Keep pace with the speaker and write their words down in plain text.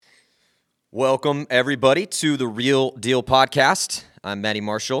Welcome, everybody, to the Real Deal Podcast. I'm Matty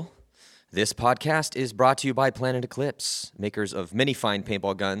Marshall. This podcast is brought to you by Planet Eclipse, makers of many fine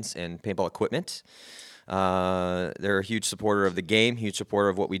paintball guns and paintball equipment. They're a huge supporter of the game, huge supporter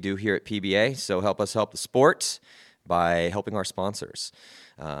of what we do here at PBA, so help us help the sport by helping our sponsors.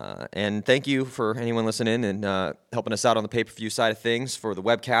 And thank you for anyone listening and helping us out on the pay-per-view side of things for the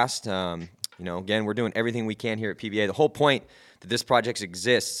webcast. Again, we're doing everything we can here at PBA. The whole point that this project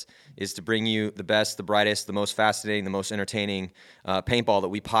exists is to bring you the best, the brightest, the most fascinating, the most entertaining paintball that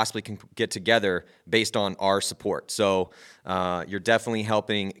we possibly can get together based on our support. So you're definitely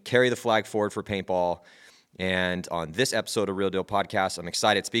helping carry the flag forward for paintball. And on this episode of Real Deal Podcast, I'm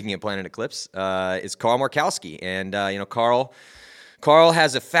excited. Speaking of Planet Eclipse, is Carl Markowski. And, Carl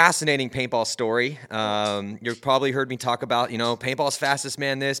has a fascinating paintball story. You've probably heard me talk about, paintball's fastest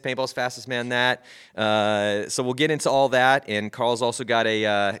man this, paintball's fastest man that. So we'll get into all that. And Carl's also got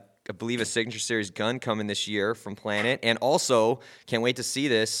I believe a Signature Series gun coming this year from Planet. And also, can't wait to see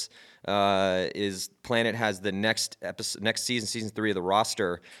this, is Planet has the next season, season 3 of the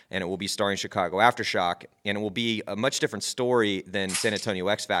roster, and it will be starring Chicago Aftershock. And it will be a much different story than San Antonio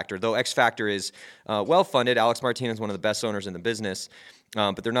X Factor. Though X Factor is well-funded. Alex Martinez is one of the best owners in the business.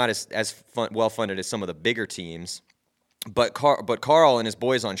 But they're not as well-funded as some of the bigger teams. But Carl and his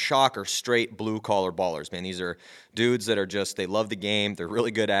boys on Shock are straight blue-collar ballers, man. These are dudes that are they love the game, they're really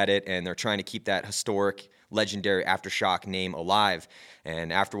good at it, and they're trying to keep that historic, legendary Aftershock name alive.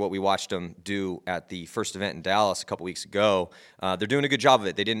 And after what we watched them do at the first event in Dallas a couple weeks ago, they're doing a good job of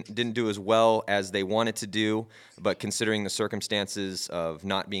it. They didn't do as well as they wanted to do, but considering the circumstances of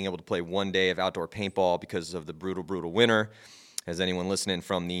not being able to play one day of outdoor paintball because of the brutal winter, as anyone listening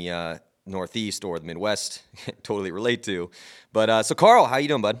from the Northeast or the Midwest totally relate to. But so Carl, how you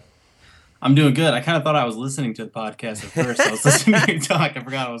doing, bud? I'm doing good. I kind of thought I was listening to the podcast at first. I was listening to you talk. I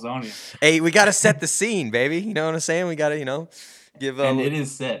forgot I was on you. Hey, we got to set the scene, baby. You know what I'm saying? We got to, give. And it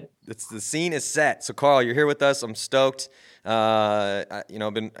is set. The scene is set. So Carl, you're here with us. I'm stoked. I've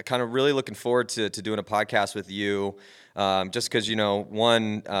been kind of really looking forward to doing a podcast with you, just because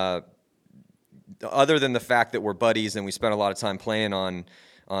one, other than the fact that we're buddies and we spent a lot of time playing on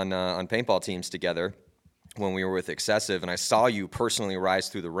paintball teams together when we were with Excessive, and I saw you personally rise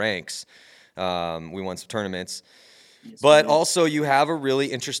through the ranks. We won some tournaments. Yes, but also you have a really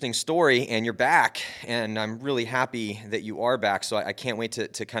interesting story, and you're back, and I'm really happy that you are back, so I can't wait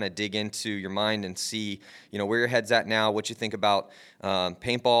to kind of dig into your mind and see where your head's at now, what you think about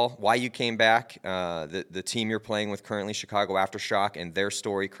paintball, why you came back, the team you're playing with currently, Chicago Aftershock, and their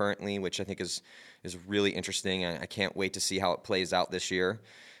story currently, which I think is really interesting. I can't wait to see how it plays out this year.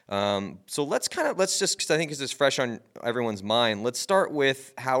 So let's just, because I think this is fresh on everyone's mind, let's start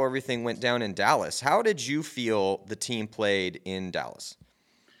with how everything went down in Dallas. How did you feel the team played in Dallas?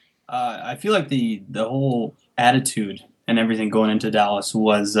 I feel like the whole attitude and everything going into Dallas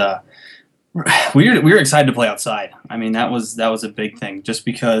was we were excited to play outside. I mean, that was a big thing, just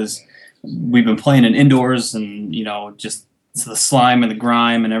because we've been playing in indoors, and just the slime and the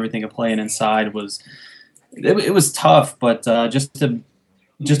grime and everything of playing inside was tough, but just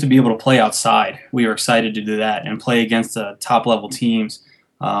to be able to play outside, we were excited to do that and play against top level teams.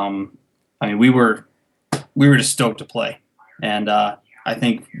 We were just stoked to play, and I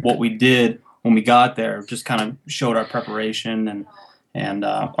think what we did when we got there just kind of showed our preparation and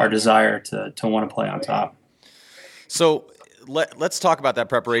our desire to want to play on top. So let's talk about that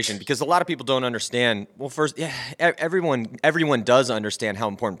preparation, because a lot of people don't understand. Well, first, everyone does understand how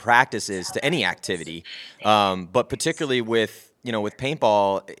important practice is to any activity, but particularly with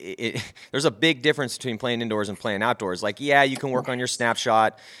paintball, there's a big difference between playing indoors and playing outdoors. Like, yeah, you can work on your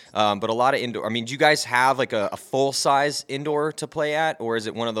snapshot, but a lot of indoor. I mean, do you guys have like a full size indoor to play at, or is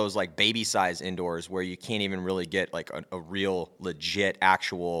it one of those like baby size indoors where you can't even really get like a real legit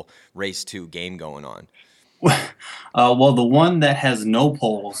actual race 2 game going on? Well, the one that has no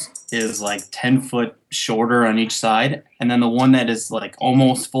poles is like 10 foot shorter on each side, and then the one that is like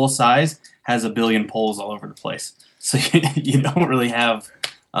almost full size has a billion poles all over the place. So you don't really have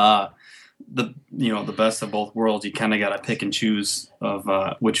the best of both worlds. You kind of got to pick and choose of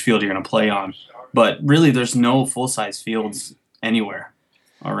which field you're going to play on. But really, there's no full size fields anywhere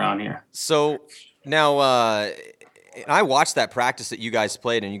around here. So now, I watched that practice that you guys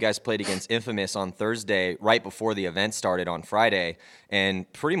played, and you guys played against Infamous on Thursday, right before the event started on Friday,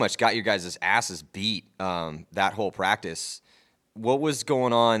 and pretty much got your guys' asses beat that whole practice. What was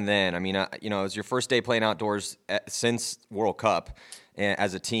going on then? I mean, it was your first day playing outdoors since World Cup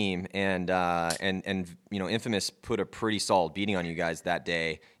as a team, and Infamous put a pretty solid beating on you guys that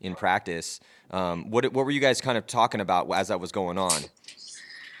day in practice. What were you guys kind of talking about as that was going on?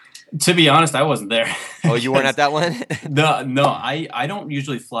 To be honest, I wasn't there. Oh, you weren't at that one? No, I don't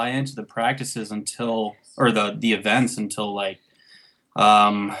usually fly into the practices until or the events until like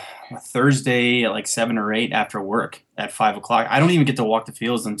um, Thursday at like 7 or 8 after work at 5 o'clock. I don't even get to walk the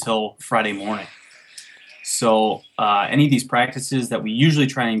fields until Friday morning. So any of these practices that we usually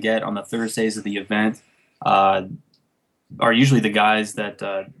try and get on the Thursdays of the event uh, are usually the guys that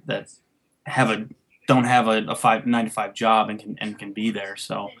have a don't have a 9 to 5 job and can be there.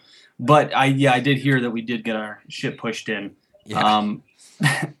 So, but I did hear that we did get our shit pushed in. Yeah.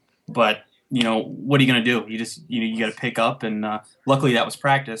 But what are you gonna do? You got to pick up, and luckily that was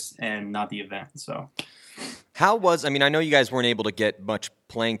practice and not the event. So I mean, I know you guys weren't able to get much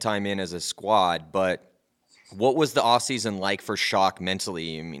playing time in as a squad, but what was the offseason like for Shock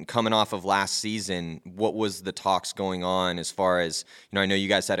mentally? I mean, coming off of last season, what was the talks going on as far as, I know you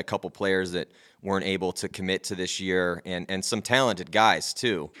guys had a couple players that weren't able to commit to this year and some talented guys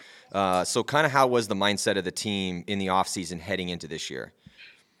too. So kind of how was the mindset of the team in the offseason heading into this year?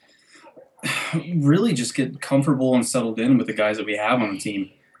 really just get comfortable and settled in with the guys that we have on the team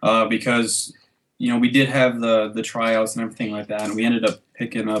because we did have the tryouts and everything like that, and we ended up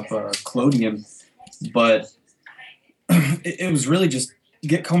picking up Clodian, but it was really just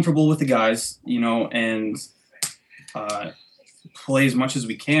get comfortable with the guys, and play as much as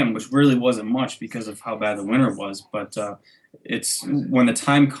we can, which really wasn't much because of how bad the winter was. But it's when the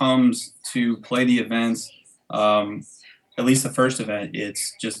time comes to play the events, at least the first event,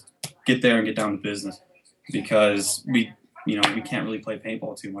 it's just get there and get down to business because we can't really play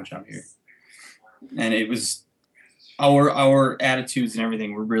paintball too much out here. And it was our attitudes and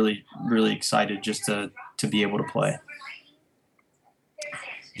everything. We're really, really excited just to be able to play.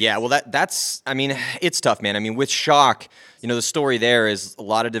 Yeah, well, that's. I mean, it's tough, man. I mean, with Shock, the story there is a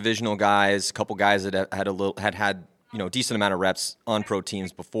lot of divisional guys, a couple guys that had decent amount of reps on pro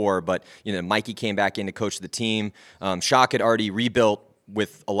teams before, but Mikey came back in to coach the team. Shock had already rebuilt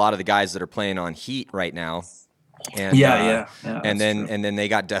with a lot of the guys that are playing on Heat right now. And, and then they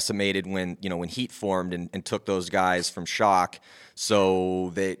got decimated when Heat formed and took those guys from Shock.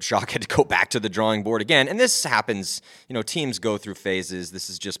 So Shock had to go back to the drawing board again. And this happens, teams go through phases. This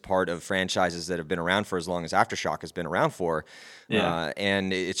is just part of franchises that have been around for as long as Aftershock has been around for. Yeah.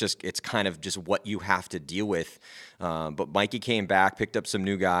 And it's kind of just what you have to deal with. But Mikey came back, picked up some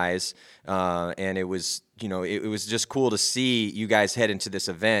new guys, and it was just cool to see you guys head into this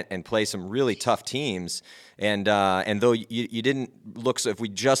event and play some really tough teams. And though you didn't look, so if we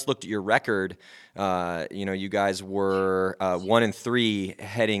just looked at your record, you guys were 1-3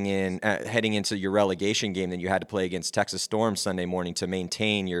 heading into your relegation game. Then you had to play against Texas Storm Sunday morning to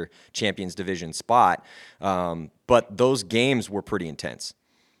maintain your Champions Division spot. But those games were pretty intense.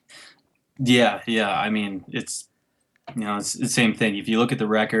 Yeah. I mean, it's the same thing. If you look at the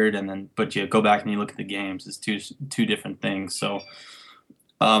record but you go back and you look at the games, it's two different things. So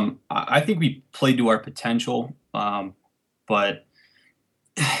I think we played to our potential, but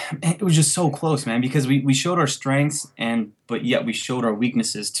it was just so close, man, because we showed our strengths but yet we showed our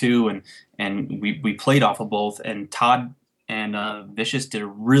weaknesses too, and we played off of both. And Todd and Vicious did a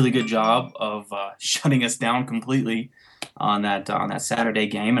really good job of shutting us down completely on that Saturday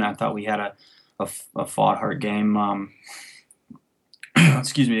game, and I thought we had a fought-hard game.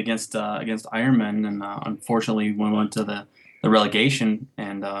 Excuse me, against Ironman, and unfortunately we went to the relegation,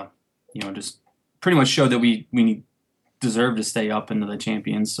 and just pretty much showed that we deserve to stay up into the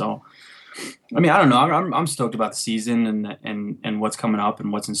champions. So, I mean, I don't know. I'm stoked about the season and what's coming up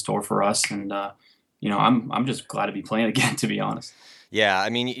and what's in store for us, and I'm just glad to be playing again, to be honest. Yeah, I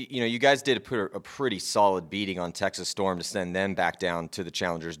mean, you guys did put a pretty solid beating on Texas Storm to send them back down to the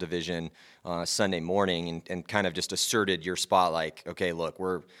Challengers Division Sunday morning and kind of just asserted your spot like, okay, look,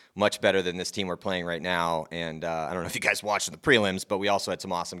 we're much better than this team we're playing right now. And I don't know if you guys watched the prelims, but we also had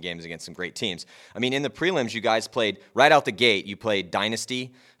some awesome games against some great teams. I mean, in the prelims, you guys played right out the gate. You played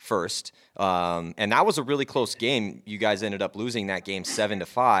Dynasty first, and that was a really close game. You guys ended up losing that game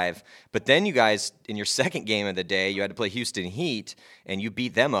 7-5. But then you guys, in your second game of the day, you had to play Houston Heat, and you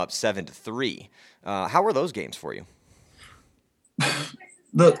beat them up 7-3. How were those games for you?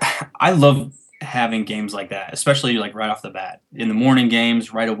 I love having games like that, especially like right off the bat. In the morning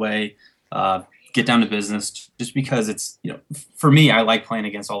games, right away, get down to business, just because it's, for me, I like playing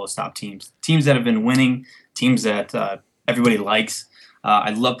against all those top teams that have been winning, teams that everybody likes.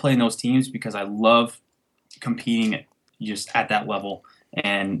 I love playing those teams because I love competing just at that level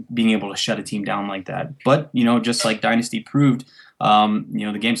and being able to shut a team down like that. But, just like Dynasty proved,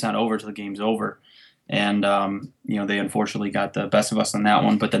 the game's not over till the game's over. And, they unfortunately got the best of us on that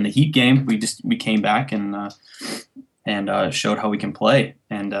one. But then the Heat game, we came back and and showed how we can play.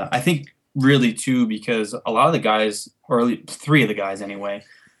 And I think really too, because a lot of the guys, or at least three of the guys anyway,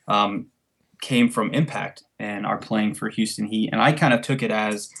 um, came from Impact and are playing for Houston Heat. And I kind of took it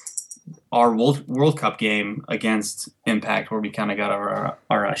as our World Cup game against Impact, where we kind of got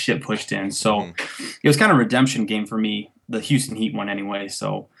our shit pushed in. So it was kind of a redemption game for me, the Houston Heat one anyway.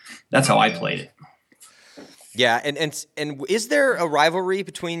 So that's how I played it. Yeah, and is there a rivalry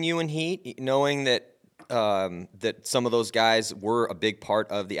between you and Heat, knowing that that some of those guys were a big part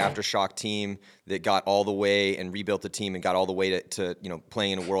of the Aftershock team that got all the way and rebuilt the team and got all the way to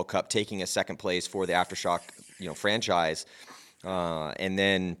playing in a World Cup, taking a second place for the Aftershock franchise, and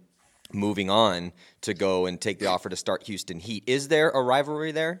then moving on to go and take the offer to start Houston Heat. Is there a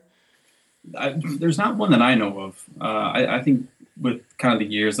rivalry there? There's not one that I know of. I think with kind of the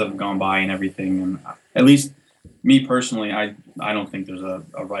years that have gone by and everything, and at least me personally, I don't think there's a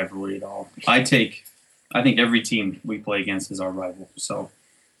rivalry at all. I think every team we play against is our rival. So,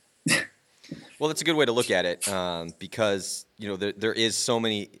 well, that's a good way to look at it, because there is so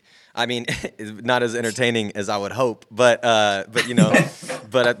many. I mean, not as entertaining as I would hope, but at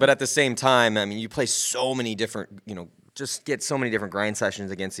the same time, I mean, you play so many different, just get so many different grind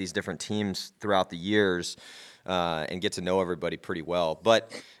sessions against these different teams throughout the years. And get to know everybody pretty well,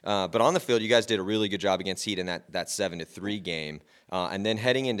 but on the field, you guys did a really good job against Heat in that 7-3 game, and then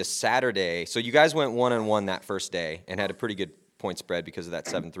heading into Saturday, so you guys went 1-1 that first day and had a pretty good point spread because of that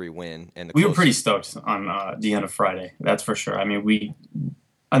 7-3 win. And we were pretty stoked on the end of Friday, that's for sure. I mean,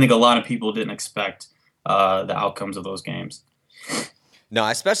 I think a lot of people didn't expect the outcomes of those games. No,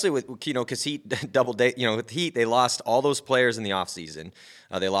 especially with because Heat with Heat, they lost all those players in the offseason.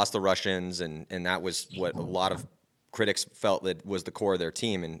 They lost the Russians, and that was what a lot of critics felt that was the core of their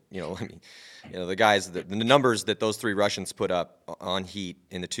team. And the guys, the numbers that those three Russians put up on Heat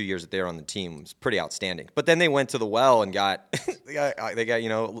in the 2 years that they were on the team was pretty outstanding. But then they went to the well and got they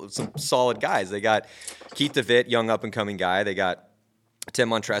got some solid guys. They got Keith DeVitt, young up and coming guy. They got Tim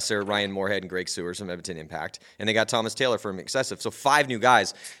Montresor, Ryan Moorhead, and Greg Sewers from Edmonton Impact. And they got Thomas Taylor from Excessive. So 5 new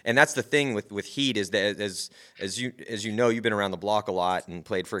guys. And that's the thing with Heat is that, as you know, you've been around the block a lot and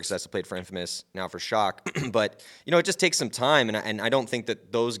played for Excessive, played for Infamous, now for Shock. But, it just takes some time. And I don't think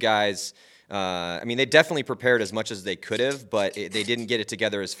that those guys – they definitely prepared as much as they could have, but they didn't get it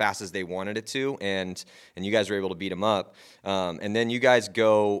together as fast as they wanted it to, and you guys were able to beat them up. And then you guys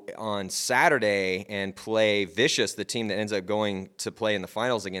go on Saturday and play Vicious, the team that ends up going to play in the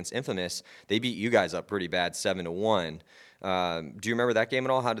finals against Infamous. They beat you guys up pretty bad, 7-1. Do you remember that game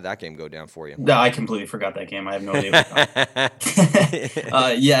at all? How did that game go down for you? No, I completely forgot that game. I have no idea.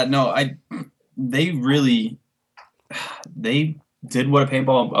 They did what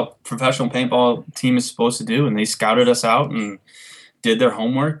a professional paintball team is supposed to do, and they scouted us out and did their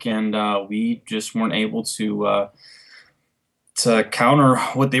homework, and we just weren't able to counter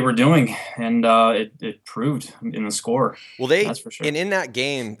what they were doing, and it proved in the score. Well, that's for sure. And in that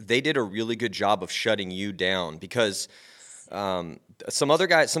game, they did a really good job of shutting you down because some other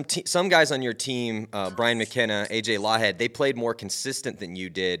guys, some guys on your team, Brian McKenna, AJ Lawhead, they played more consistent than you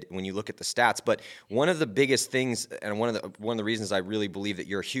did when you look at the stats. But one of the biggest things, and one of the reasons I really believe that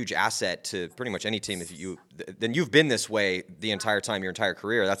you're a huge asset to pretty much any team, then you've been this way the entire time, your entire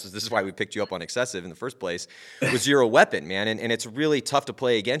career. This is why we picked you up on Excessive in the first place. Was you're a weapon, man, and it's really tough to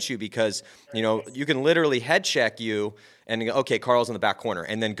play against you because you can literally head check you and go, okay, Carl's in the back corner,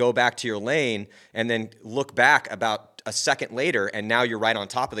 and then go back to your lane, and then look back about a second later, and now you're right on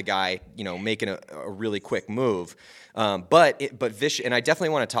top of the guy, making a really quick move. But Vicious, and I definitely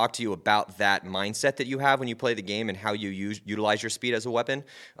want to talk to you about that mindset that you have when you play the game and how you utilize your speed as a weapon.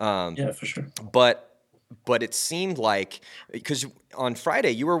 Yeah, for sure. But it seemed like, because on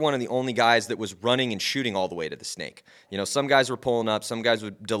Friday, you were one of the only guys that was running and shooting all the way to the snake. Some guys were pulling up, some guys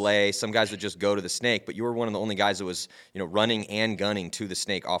would delay, some guys would just go to the snake, but you were one of the only guys that was, running and gunning to the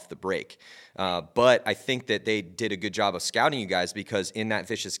snake off the break. But I think that they did a good job of scouting you guys because in that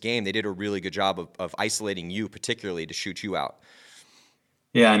Vicious game, they did a really good job of isolating you, particularly to shoot you out.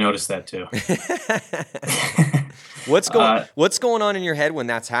 Yeah, I noticed that too. What's going on in your head when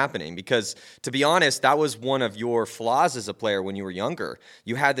that's happening? Because to be honest, that was one of your flaws as a player when you were younger.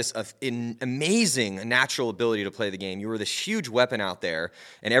 You had this amazing natural ability to play the game. You were this huge weapon out there,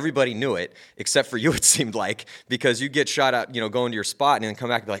 and everybody knew it, except for you, it seemed like, because you get shot out, going to your spot, and then come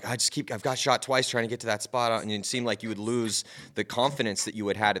back and be like, I've got shot twice trying to get to that spot, and it seemed like you would lose the confidence that you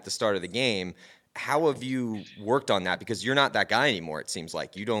had at the start of the game. How have you worked on that? Because you're not that guy anymore. It seems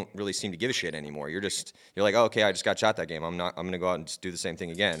like you don't really seem to give a shit anymore. You're like, oh, okay, I just got shot that game. I'm going to go out and just do the same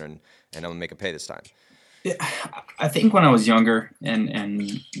thing again, and I'm going to make a pay this time. Yeah, I think when I was younger and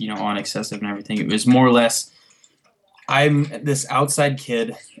on Excessive and everything, it was more or less I'm this outside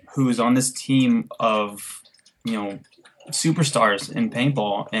kid who is on this team of, you know, superstars in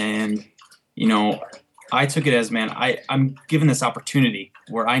paintball, and you know, I took it as, man, I'm given this opportunity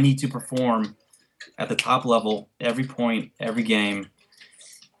where I need to perform at the top level every point, every game,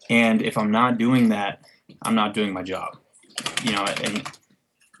 and if I'm not doing that, I'm not doing my job. And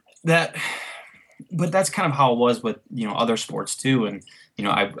that, but that's kind of how it was with other sports too, and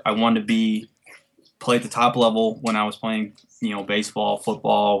I wanted to play at the top level when I was playing baseball,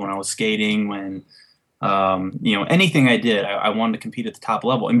 football, when I was skating, when anything I did, I wanted to compete at the top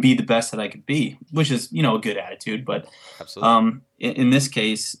level and be the best that I could be, which is, a good attitude. But Absolutely. In this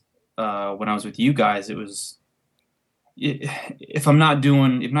case, when I was with you guys, it was if I'm not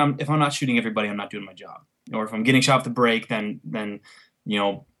shooting everybody, I'm not doing my job. Or if I'm getting shot off the break, then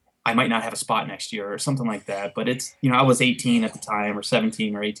I might not have a spot next year or something like that. But it's I was 18 at the time, or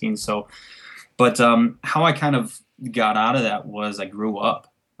 17 or 18, so. But how I kind of got out of that was I grew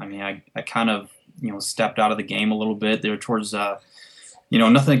up. I mean, I kind of stepped out of the game a little bit there towards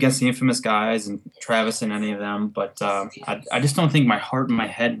nothing against the infamous guys and Travis and any of them, but I just don't think my heart and my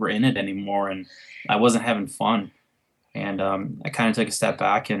head were in it anymore, and I wasn't having fun. And I kind of took a step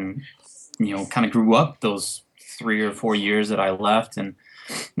back and kind of grew up those 3 or 4 years that I left. And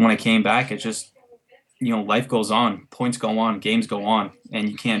when I came back, it just life goes on, points go on, games go on, and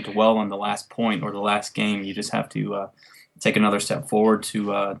you can't dwell on the last point or the last game. You just have to take another step forward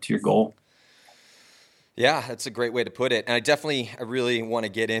to your goal. Yeah, that's a great way to put it. And I really want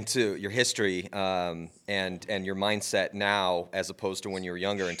to get into your history and your mindset now as opposed to when you were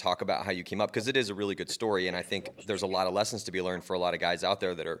younger, and talk about how you came up, because it is a really good story. And I think there's a lot of lessons to be learned for a lot of guys out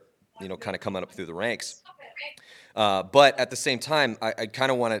there that are, kind of coming up through the ranks. But at the same time, I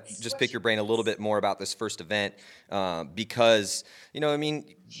kind of want to just pick your brain a little bit more about this first event because,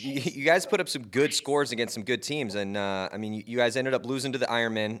 you guys put up some good scores against some good teams. And, you guys ended up losing to the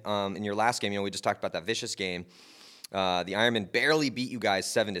Ironmen in your last game. We just talked about that vicious game. The Ironmen barely beat you guys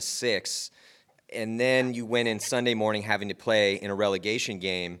 7-6. And then you went in Sunday morning having to play in a relegation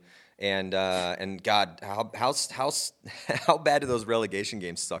game. And God, how bad do those relegation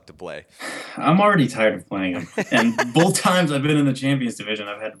games suck to play? I'm already tired of playing them, and both times I've been in the Champions Division,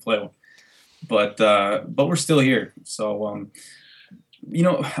 I've had to play them. But we're still here, so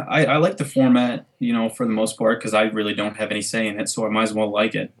I like the format, for the most part, because I really don't have any say in it, so I might as well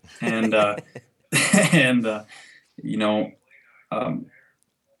like it. And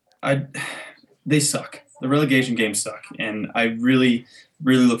they suck. The relegation games suck, and I really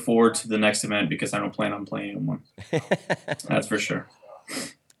look forward to the next event because I don't plan on playing one. That's for sure.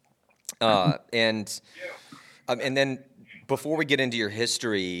 And then before we get into your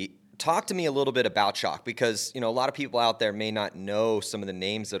history, talk to me a little bit about Chalk, because a lot of people out there may not know some of the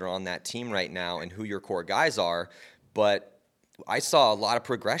names that are on that team right now and who your core guys are, but I saw a lot of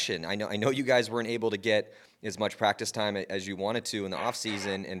progression. I know you guys weren't able to get as much practice time as you wanted to in the off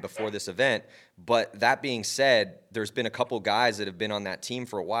season and before this event. But that being said, there's been a couple guys that have been on that team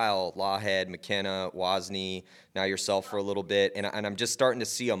for a while: Lawhead, McKenna, Wozni, now yourself for a little bit. And I'm just starting to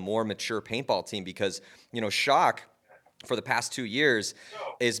see a more mature paintball team because, Shock, for the past 2 years,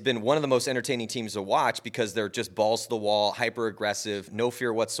 has been one of the most entertaining teams to watch because they're just balls to the wall, hyper aggressive, no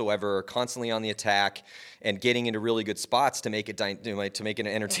fear whatsoever, constantly on the attack, and getting into really good spots to make it an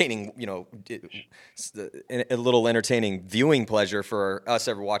entertaining, a little entertaining viewing pleasure for us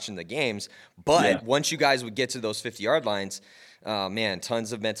ever watching the games. But once you guys would get to those 50-yard lines,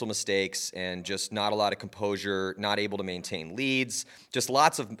 tons of mental mistakes and just not a lot of composure, not able to maintain leads, just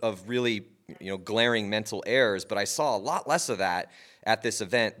lots of really glaring mental errors. But I saw a lot less of that at this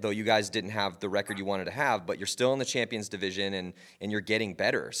event, though you guys didn't have the record you wanted to have, but you're still in the Champions Division and you're getting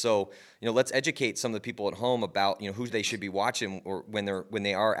better. So, let's educate some of the people at home about, who they should be watching or when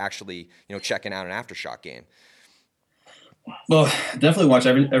they are actually, checking out an Aftershock game. Well, definitely watch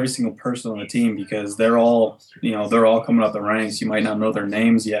every single person on the team because they're all coming up the ranks. You might not know their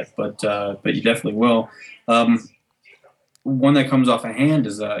names yet, but you definitely will. One that comes off a hand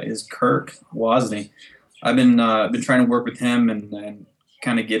is Kirk Wozni. I've been trying to work with him and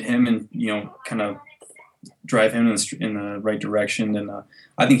kind of get him and kind of drive him in the right direction. And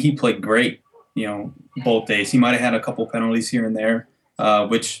I think he played great. Both days. He might have had a couple penalties here and there,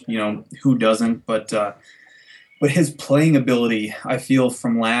 which who doesn't? But his playing ability, I feel,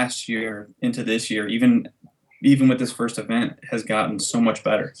 from last year into this year, even with this first event, has gotten so much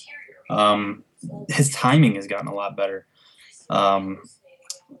better. His timing has gotten a lot better.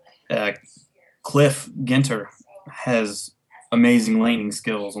 Cliff Ginter has amazing laning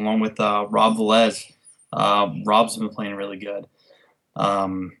skills, along with Rob Velez. Rob's been playing really good.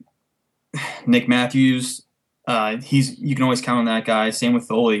 Nick Matthews You can always count on that guy. Same with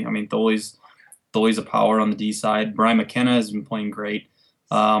Thole. I mean, Thole's a power on the D side. Brian McKenna has been playing great.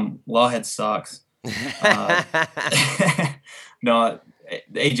 Lawhead sucks. Uh, no,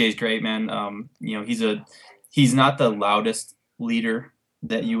 AJ's great, man. He's not the loudest leader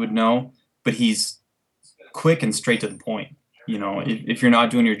that you would know, but he's quick and straight to the point. If you're not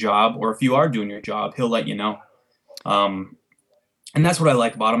doing your job, or if you are doing your job, he'll let you know. And that's what I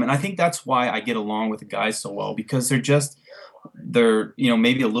like about him. And I think that's why I get along with the guys so well, because they're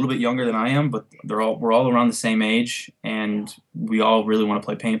maybe a little bit younger than I am, but we're all around the same age, and we all really want to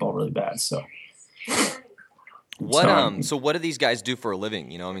play paintball really bad. So so what do these guys do for a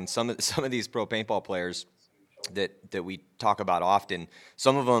living? I mean, some of these pro paintball players that we talk about often,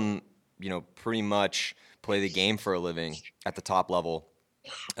 some of them, pretty much play the game for a living at the top level.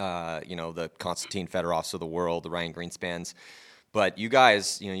 The Konstantin Fedorovs of the world, the Ryan Greenspans. But you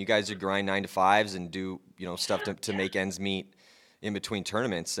guys are grind 9 to 5s and do, stuff to make ends meet in between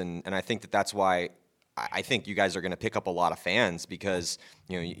tournaments. And I think that's why I think you guys are going to pick up a lot of fans, because,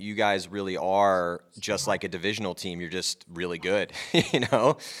 you guys really are just like a divisional team. You're just really good,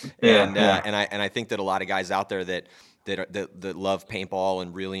 Yeah, And yeah. I think that a lot of guys out there that love paintball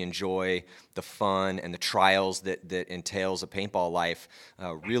and really enjoy the fun and the trials that entails a paintball life,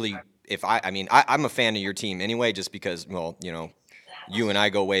 really. I'm a fan of your team anyway, just because, you and I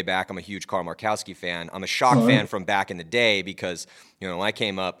go way back. I'm a huge Carl Markowski fan. I'm a Shock fan from back in the day because, when I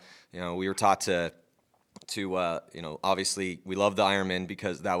came up, we were taught to obviously we loved the Ironmen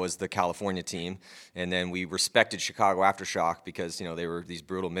because that was the California team. And then we respected Chicago Aftershock because, they were these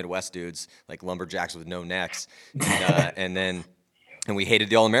brutal Midwest dudes, like lumberjacks with no necks. And we hated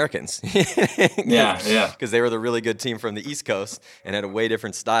the All-Americans. Yeah. Because they were the really good team from the East Coast and had a way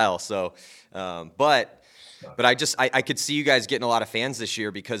different style. So, but I could see you guys getting a lot of fans this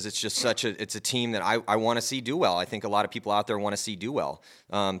year, because it's just it's a team that I want to see do well. I think a lot of people out there want to see do well.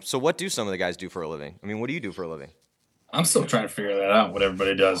 So what do some of the guys do for a living? I mean, what do you do for a living? I'm still trying to figure that out, what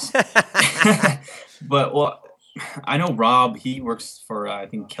everybody does. But, I know Rob, he works for, I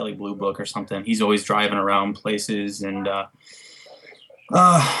think, Kelly Blue Book or something. He's always driving around places. And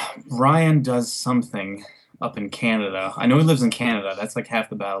Ryan does something up in Canada. I know he lives in Canada. That's like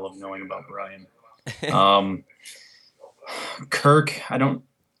half the battle of knowing about Brian. Kirk, I don't.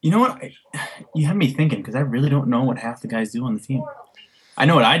 You know what? You have me thinking, because I really don't know what half the guys do on the team. I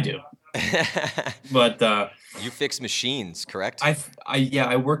know what I do, but you fix machines, correct?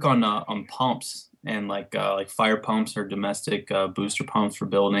 I work on pumps and like fire pumps or domestic booster pumps for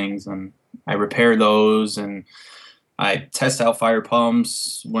buildings, and I repair those, and I test out fire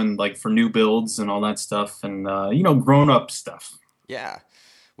pumps for new builds and all that stuff, and grown up stuff. Yeah.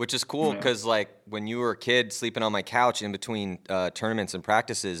 Which is cool, because when you were a kid sleeping on my couch in between tournaments and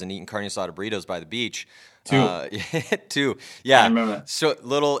practices and eating carne asada burritos by the beach. Two. Yeah. I remember that. So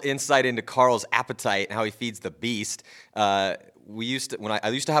little insight into Carl's appetite and how he feeds the beast. I used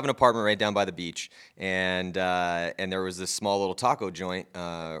to have an apartment right down by the beach, and there was this small little taco joint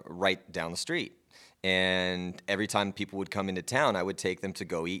right down the street. And every time people would come into town, I would take them to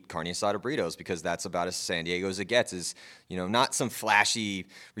go eat carne asada burritos, because that's about as San Diego as it gets. Is not some flashy,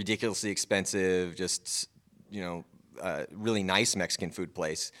 ridiculously expensive, just really nice Mexican food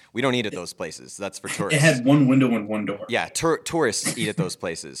place. We don't eat at those places. That's for tourists. It had one window and one door. Yeah, tourists eat at those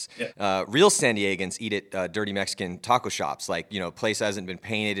places. Yeah. Real San Diegans eat at dirty Mexican taco shops. Place hasn't been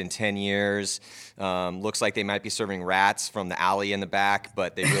painted in 10 years. Looks like they might be serving rats from the alley in the back,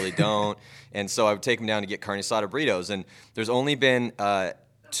 but they really don't. And so I would take them down to get carne asada burritos. And there's only been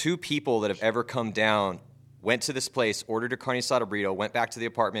 2 people that have ever come down, went to this place, ordered a carne asada burrito, went back to the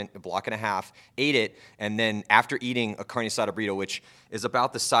apartment a block and a half, ate it, and then after eating a carne asada burrito, which is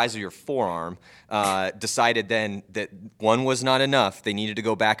about the size of your forearm, decided then that one was not enough. They needed to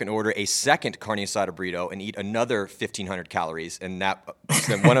go back and order a second carne asada burrito and eat another 1,500 calories, and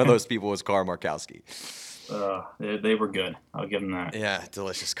one of those people was Carl Markowski. They were good. I'll give them that. Yeah,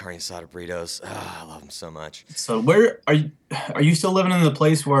 delicious carne asada burritos. I love them so much. So where are you still living in the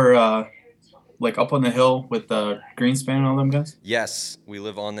place where up on the hill with Greenspan and all them guys? Yes, we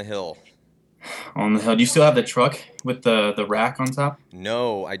live on the hill. On the hill. Do you still have the truck with the rack on top?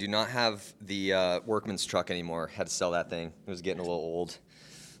 No, I do not have the workman's truck anymore. Had to sell that thing. It was getting a little old.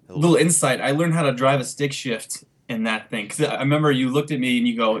 Little insight. I learned how to drive a stick shift in that thing. 'Cause I remember you looked at me and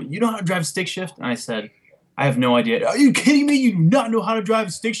you go, "You know how to drive a stick shift?" And I said, "I have no idea." "Are you kidding me? You do not know how to drive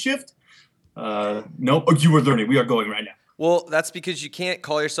a stick shift?" Nope. Oh, you were learning. We are going right now. Well, that's because you can't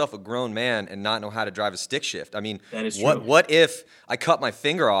call yourself a grown man and not know how to drive a stick shift. I mean, that is true. What if I cut my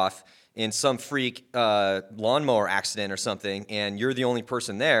finger off in some freak lawnmower accident or something, and you're the only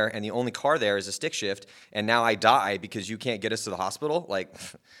person there, and the only car there is a stick shift, and now I die because you can't get us to the hospital, like,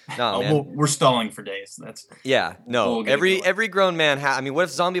 no, man. We're stalling for days. Yeah, no. We'll get it going. Every grown man. I mean, what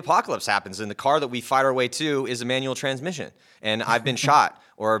if zombie apocalypse happens and the car that we fight our way to is a manual transmission, and I've been shot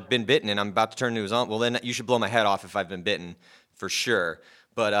or been bitten, and I'm about to turn into a zombie? Well, then you should blow my head off if I've been bitten, for sure.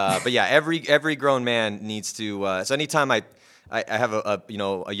 But yeah, every grown man needs to. So anytime I have a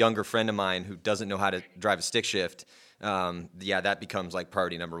younger friend of mine who doesn't know how to drive a stick shift, yeah, that becomes like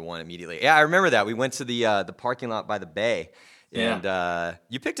priority number one immediately. Yeah, I remember that. We went to the parking lot by the bay, and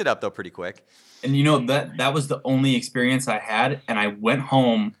you picked it up though pretty quick. And that was the only experience I had. And I went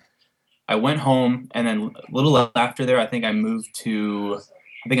home, and then a little after there, I think I moved to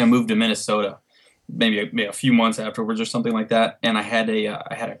Minnesota, maybe a few months afterwards or something like that. And I had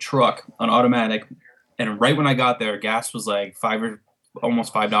a truck, an automatic. And right when I got there, gas was like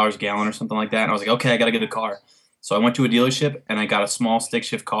almost $5 a gallon or something like that. And I was like, okay, I got to get a car. So I went to a dealership and I got a small stick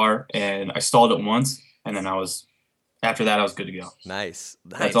shift car, and I stalled it once. And then after that, I was good to go. Nice.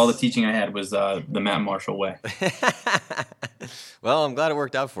 That's all the teaching I had was the Matt Marshall way. Well, I'm glad it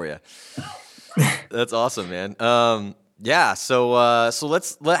worked out for you. That's awesome, man. Yeah. So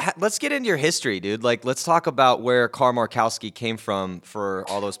let's get into your history, dude. Like, let's talk about where Carl Markowski came from for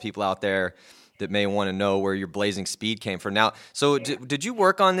all those people out there that may want to know where your blazing speed came from. Now, so did you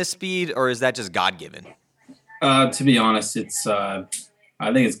work on this speed, or is that just God-given? To be honest, I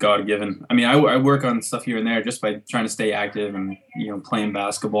think it's God-given. I mean, I work on stuff here and there just by trying to stay active and, playing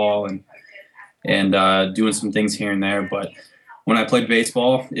basketball and doing some things here and there. But when I played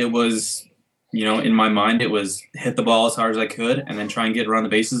baseball, it was, in my mind, it was hit the ball as hard as I could and then try and get around the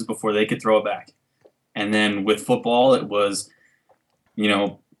bases before they could throw it back. And then with football, it was,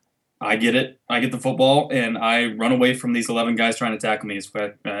 I get the football, and I run away from these 11 guys trying to tackle me as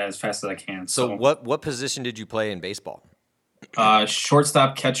fast as I can. So what position did you play in baseball?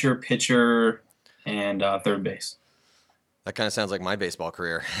 Shortstop, catcher, pitcher, and third base. That kind of sounds like my baseball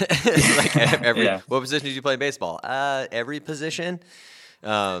career. What position did you play in baseball? Every position.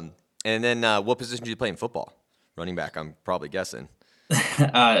 And then what position did you play in football? Running back, I'm probably guessing.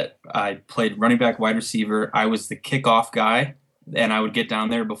 I played running back, wide receiver. I was the kickoff guy, and I would get down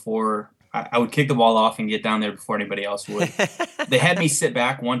there before I would kick the ball off and get down there before anybody else would. They had me sit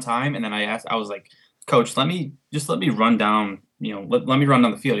back one time, and then I was like, Coach, let me run down, let me run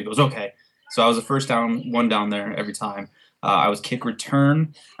down the field. He goes, okay. So I was the first one down there every time. I was kick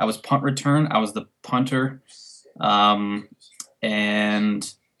return. I was punt return. I was the punter.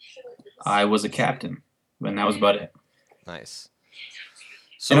 And I was a captain, and that was about it. Nice.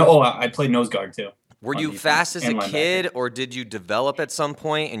 So, I played nose guard too. Were you fast as a kid, or did you develop at some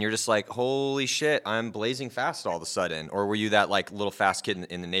point and you're just like, holy shit, I'm blazing fast all of a sudden? Or were you that like little fast kid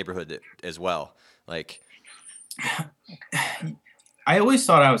in the neighborhood as well? Like, I always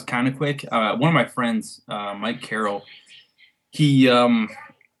thought I was kind of quick. One of my friends, Mike Carroll, he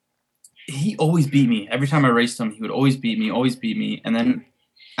always beat me. Every time I raced him, he would always beat me. And then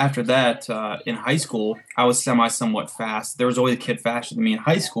after that, in high school, I was somewhat fast. There was always a kid faster than me in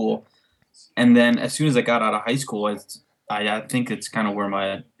high school. And then as soon as I got out of high school, I think it's kind of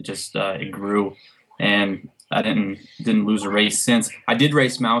where it grew, and I didn't lose a race since. I did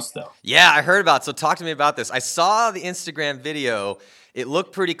race Mouse though. Yeah, I heard about it. So talk to me about this. I saw the Instagram video. It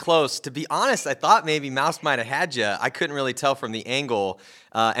looked pretty close. To be honest, I thought maybe Mouse might have had you. I couldn't really tell from the angle.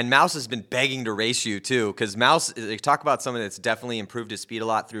 And Mouse has been begging to race you too, because Mouse, talk about someone that's definitely improved his speed a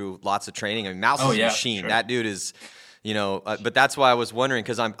lot through lots of training. I mean, Mouse is a machine. Sure. That dude is. But that's why I was wondering,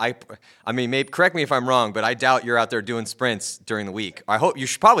 because I mean, maybe correct me if I'm wrong, but I doubt you're out there doing sprints during the week. I hope you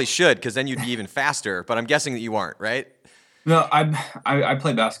probably should, because then you'd be even faster. But I'm guessing that you aren't, right? No, I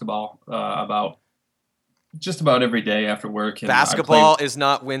play basketball just about every day after work. And basketball is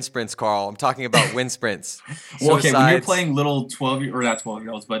not wind sprints, Carl. I'm talking about wind sprints. Well, okay, when you're playing little not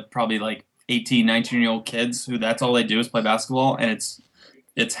 12-year-olds, but probably like 18, 19-year-old kids who that's all they do is play basketball, and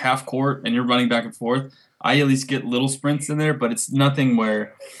it's half court, and you're running back and forth. I at least get little sprints in there, but it's nothing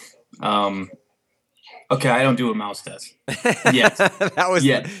where, I don't do what Mouse does yet.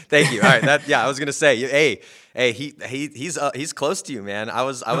 Thank you. All right, I was gonna say, hey, he's close to you, man.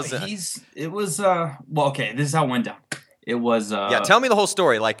 This is how it went down. It was tell me the whole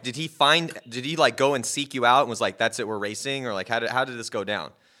story. Like, did he like go and seek you out and was like, that's it, we're racing, or like how did this go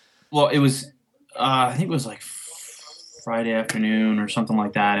down? Well, it was I think it was like Friday afternoon or something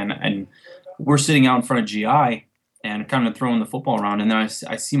like that, and we're sitting out in front of GI and kind of throwing the football around, and then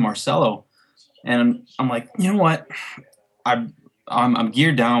I see Marcelo, and I'm like, you know what, I'm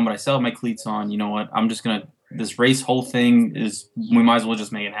geared down, but I still have my cleats on. You know what, I'm just gonna this race whole thing we might as well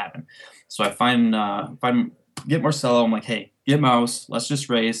just make it happen. So I get Marcelo. I'm like, hey, get Mouse. Let's just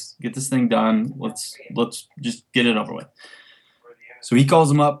race. Get this thing done. Let's just get it over with. So he calls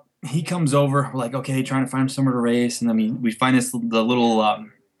him up. He comes over. We're like, okay, trying to find somewhere to race, and then we find the little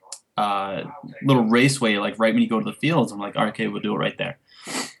raceway, like right when you go to the fields. I'm like, all right, okay, we'll do it right there.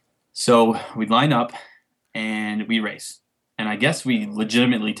 So we line up and we race, and I guess we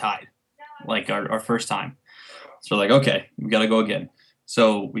legitimately tied, like our first time. So we're like, okay, we got to go again.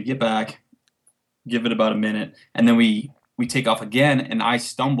 So we get back, give it about a minute, and then we take off again, and I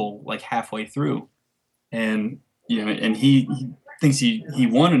stumble like halfway through, and and he thinks he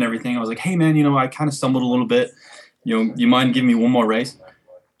won and everything. I was like, hey man, I kind of stumbled a little bit. You mind giving me one more race?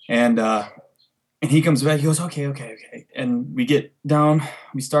 And he comes back. He goes, okay. And we get down.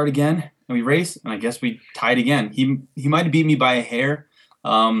 We start again, and we race. And I guess we tied again. He might have beat me by a hair,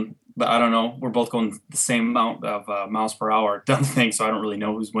 but I don't know. We're both going the same amount of miles per hour down the thing, so I don't really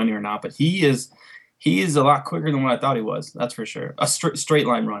know who's winning or not. But he is a lot quicker than what I thought he was. That's for sure. A straight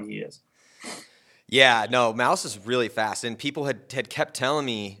line run he is. Yeah, no, Mouse is really fast, and people had kept telling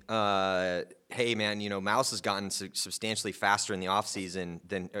me, hey man, Mouse has gotten substantially faster in the off season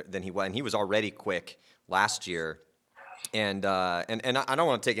than he was, and he was already quick last year. And I don't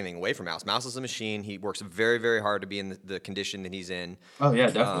want to take anything away from Mouse. Mouse is a machine. He works very, very hard to be in the condition that he's in. Oh yeah,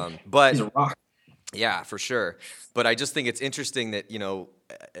 definitely. But he's a rock. Yeah, for sure. But I just think it's interesting that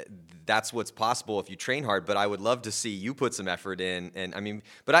that's what's possible if you train hard. But I would love to see you put some effort in, and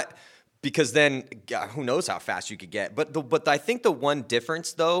because then who knows how fast you could get. But I think the one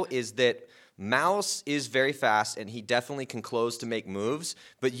difference though is that Mouse is very fast, and he definitely can close to make moves,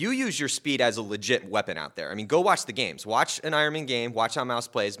 but you use your speed as a legit weapon out there. I mean, go watch the games. Watch an Ironman game. Watch how Mouse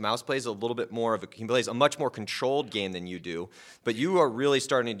plays. Mouse plays a little bit more he plays a much more controlled game than you do, but you are really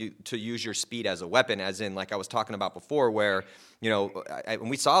starting to use your speed as a weapon, as in, like I was talking about before, where, when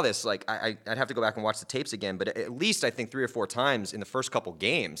we saw this, like I'd have to go back and watch the tapes again, but at least I think 3 or 4 times in the first couple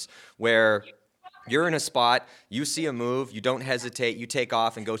games where you're in a spot, you see a move, you don't hesitate, you take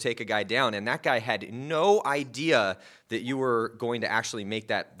off and go take a guy down, and that guy had no idea that you were going to actually make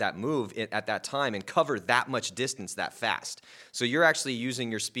that move at that time and cover that much distance that fast. So you're actually using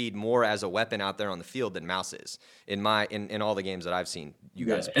your speed more as a weapon out there on the field than Mouse is in all the games that I've seen you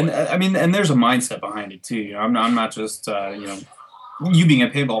guys play. And there's a mindset behind it too. I'm not just you being a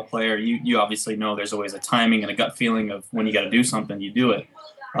paintball player, you obviously know there's always a timing and a gut feeling of when you got to do something, you do it.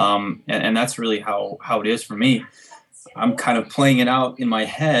 And that's really how it is for me. I'm kind of playing it out in my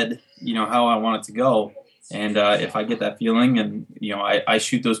head, how I want it to go. And if I get that feeling and, I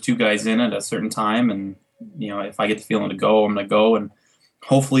shoot those 2 guys in at a certain time, and, if I get the feeling to go, I'm going to go. And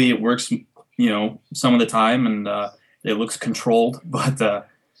hopefully it works, some of the time, and it looks controlled. But,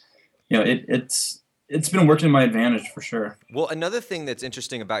 it's been working in my advantage for sure. Well, another thing that's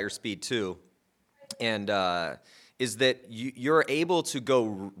interesting about your speed too, and is that you're able to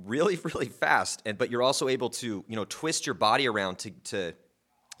go really, really fast, but you're also able to twist your body around to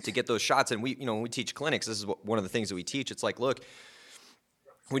get those shots. And when we teach clinics, this is one of the things that we teach. It's like, look,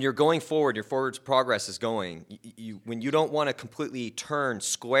 when you're going forward, your forward progress is going. When you don't want to completely turn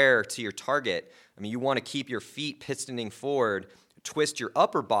square to your target, you want to keep your feet pistoning forward, twist your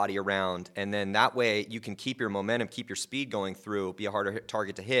upper body around, and then that way you can keep your momentum, keep your speed going through, be a harder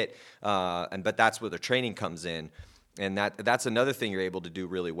target to hit. But that's where the training comes in. And that's another thing you're able to do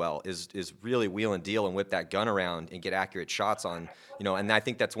really well is really wheel and deal and whip that gun around and get accurate shots on, and I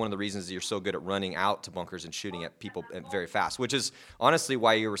think that's one of the reasons that you're so good at running out to bunkers and shooting at people very fast, which is honestly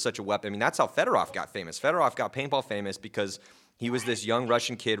why you were such a weapon. That's how Fedorov got famous. Fedorov got paintball famous because he was this young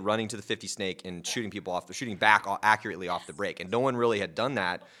Russian kid running to the 50 snake and shooting back accurately off the break. And no one really had done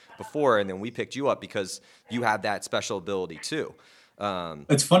that before. And then we picked you up because you had that special ability too.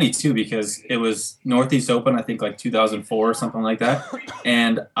 It's funny too because it was Northeast Open, I think like 2004 or something like that,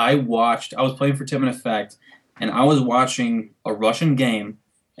 and I was playing for Tim and Effect, and I was watching a Russian game,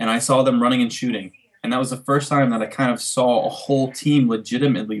 and I saw them running and shooting, and that was the first time that I kind of saw a whole team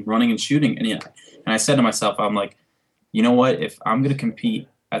legitimately running and shooting, and I said to myself, I'm like, you know what, if I'm going to compete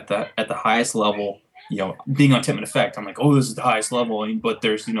at the highest level, being on Tim and Effect, I'm like, oh, this is the highest level, but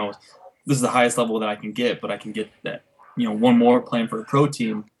there's this is the highest level that I can get, but I can get that. One more playing for a pro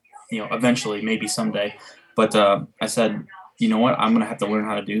team, eventually, maybe someday. But I said, you know what, I'm going to have to learn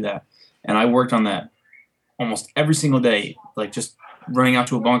how to do that. And I worked on that almost every single day, like just running out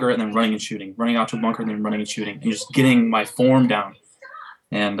to a bunker and then running and shooting, running out to a bunker and then running and shooting, and just getting my form down.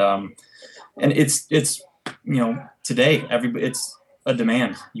 And it's today, it's a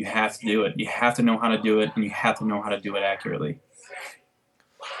demand. You have to do it. You have to know how to do it, and you have to know how to do it accurately.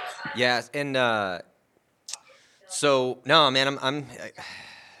 Yeah, and So no, man,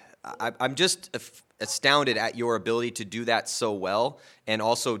 I'm just astounded at your ability to do that so well, and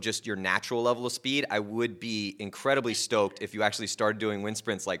also just your natural level of speed. I would be incredibly stoked if you actually started doing wind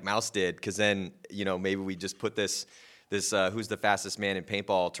sprints like Mouse did, because then maybe we just put this who's the fastest man in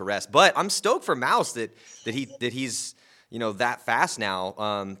paintball to rest. But I'm stoked for Mouse that he's that fast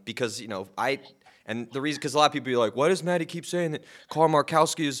now, because And the reason, because a lot of people be like, why does Maddie keep saying that Carl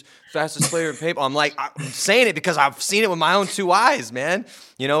Markowski is fastest player in paintball? I'm like, I'm saying it because I've seen it with my own two eyes, man.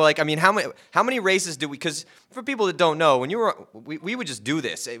 How many races did we? Because for people that don't know, when we would just do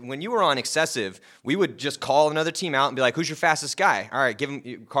this. When you were on excessive, we would just call another team out and be like, who's your fastest guy? All right,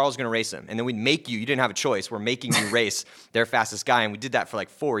 Carl's going to race him. And then we'd make you didn't have a choice. We're making you race their fastest guy. And we did that for like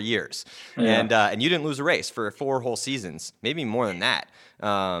 4 years. Yeah. And you didn't lose a race for 4 whole seasons, maybe more than that.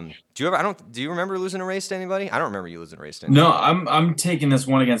 Do you remember losing a race to anybody? I don't remember you losing a race to anybody. No, I'm taking this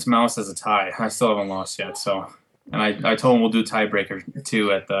one against Mouse as a tie. I still haven't lost yet, so. And I told him we'll do tiebreaker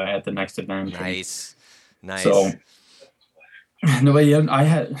too at the next event. Nice. So no, but yeah,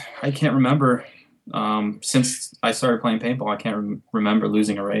 I can't remember since I started playing paintball. I can't remember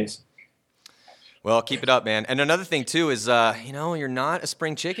losing a race. Well, keep it up, man. And another thing too is, you're not a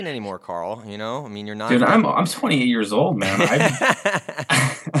spring chicken anymore, Carl. You're not. Dude, I'm 28 years old, man.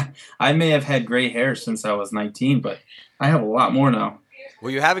 I may have had gray hair since I was 19, but I have a lot more now.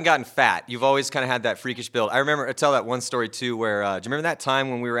 Well, you haven't gotten fat. You've always kind of had that freakish build. I tell that one story too, where do you remember that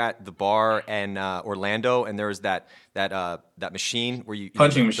time when we were at the bar in Orlando, and there was that machine where the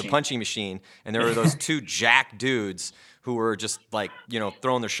punching machine, and there were those 2 jack dudes who were just like,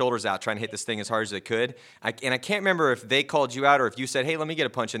 throwing their shoulders out, trying to hit this thing as hard as they could. I can't remember if they called you out or if you said, hey, let me get a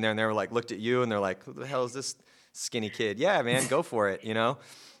punch in there. And they were like, looked at you and they're like, who the hell is this skinny kid? Yeah, man, go for it,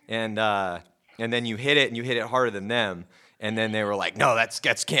 And then you hit it and you hit it harder than them. And then they were like, no, it's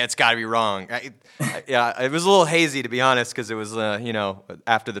got to be wrong. Yeah, it was a little hazy, to be honest, because it was,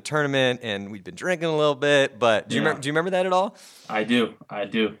 after the tournament and we'd been drinking a little bit. But do you remember that at all? I do.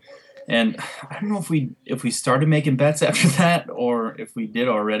 And I don't know if we started making bets after that or if we did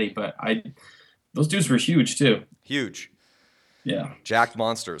already, but those dudes were huge too. Huge. Yeah. Jacked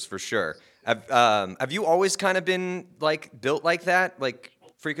monsters for sure. Have you always kind of been like built like that, like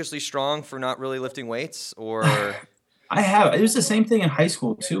freakishly strong for not really lifting weights, or? I have. It was the same thing in high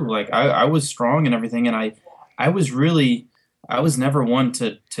school too. Like I was strong and everything, and I was never one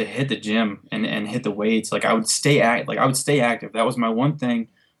to hit the gym and hit the weights. Like I would stay active. That was my one thing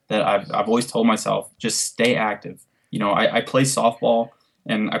that I've always told myself, just stay active. I play softball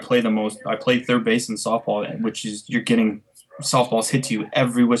and I play third base in softball, which is you're getting softballs hit to you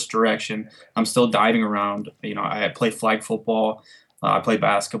every which direction. I'm still diving around. I play flag football. I play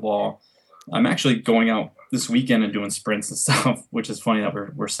basketball. I'm actually going out this weekend and doing sprints and stuff, which is funny that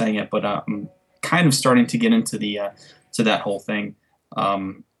we're saying it, but I'm kind of starting to get into the to that whole thing.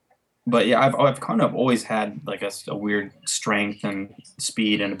 But yeah, I've kind of always had like a weird strength and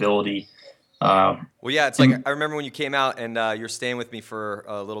speed and ability. Well, yeah, it's like I remember when you came out and you're staying with me for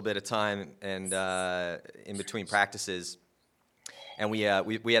a little bit of time and in between practices. And we had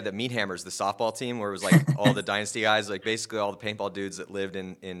the Meat Hammers, the softball team, where it was like all the dynasty guys, like basically all the paintball dudes that lived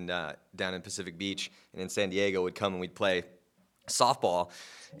in down in Pacific Beach and in San Diego would come and we'd play softball,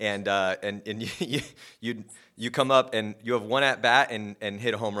 and you come up and you have one at bat and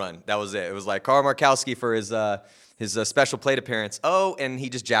hit a home run. That was it. It was like Carl Markowski for his special plate appearance. Oh, and he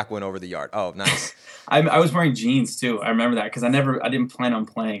just jack went over the yard. Oh, nice. I was wearing jeans too. I remember that because I didn't plan on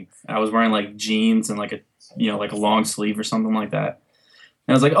playing. I was wearing like jeans and like a long sleeve or something like that.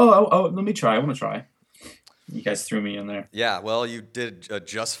 And I was like, oh, let me try. I want to try. You guys threw me in there. Yeah, well, you did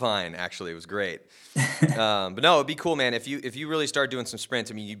just fine. Actually, it was great. But no, it'd be cool, man. If you really start doing some sprints,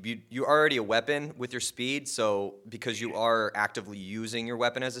 I mean, you're already a weapon with your speed. So because you are actively using your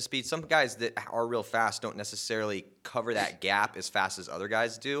weapon as a speed, some guys that are real fast don't necessarily cover that gap as fast as other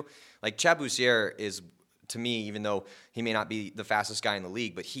guys do. Like Chad Boussiere is, to me, even though he may not be the fastest guy in the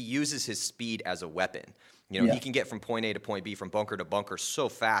league, but he uses his speed as a weapon. He can get from point A to point B, from bunker to bunker so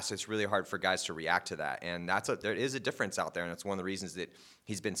fast, it's really hard for guys to react to that. And there is a difference out there, and it's one of the reasons that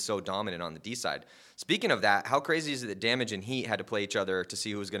he's been so dominant on the D side. Speaking of that, how crazy is it that Damage and Heat had to play each other to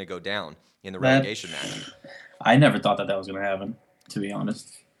see who was going to go down in the relegation match? I never thought that was going to happen, to be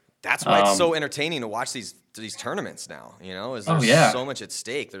honest. That's why it's so entertaining to watch these tournaments now. There's so much at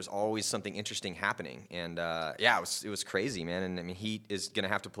stake. There's always something interesting happening, and it was crazy, man. And I mean, Heat is going to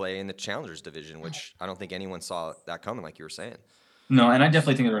have to play in the Challengers division, which I don't think anyone saw that coming, like you were saying. No, and I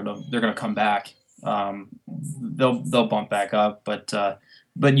definitely think they're going to come back. They'll bump back up,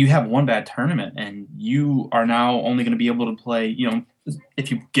 but you have one bad tournament, and you are now only going to be able to play. If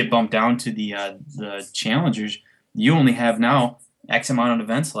you get bumped down to the Challengers, you only have now X amount of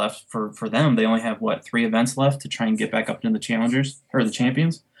events left for them. They only have what 3 events left to try and get back up into the challengers or the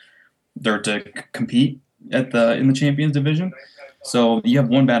champions. They're to compete at the in the champions division. So you have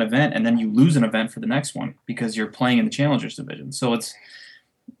one bad event, and then you lose an event for the next one because you're playing in the challengers division. So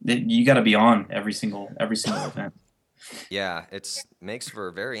you got to be on every single event. Yeah, it makes for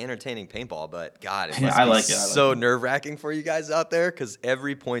very entertaining paintball, but God, it Yeah, must I be like it. so nerve-wracking for you guys out there because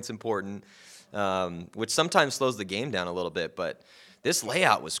every point's important, which sometimes slows the game down a little bit. But this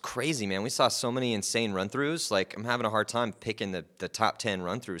layout was crazy, man. We saw so many insane run-throughs. Like, I'm having a hard time picking the top 10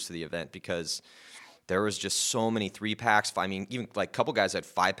 run-throughs to the event because there was just so many 3-packs. I mean, even like a couple guys had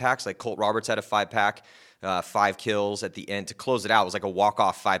 5-packs. Like Colt Roberts had a 5-pack. 5 kills at the end to close it out. It was like a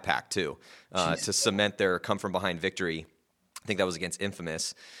walk-off 5-pack too, to cement their come-from-behind victory. I think that was against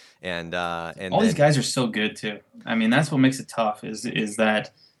Infamous, and These guys are so good too. I mean, that's what makes it tough. Is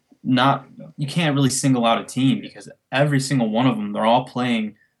that not you can't really single out a team because every single one of them, they're all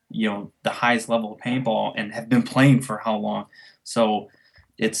playing, the highest level of paintball and have been playing for how long. So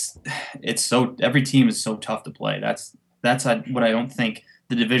it's so every team is so tough to play. That's what I don't think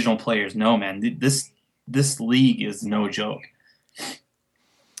the divisional players know, man. This league is no joke.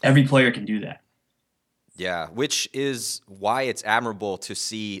 Every player can do that. Yeah, which is why it's admirable to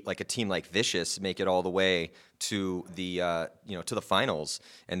see like a team like Vicious make it all the way to the to the finals.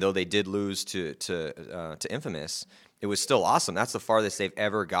 And though they did lose to Infamous, it was still awesome. That's the farthest they've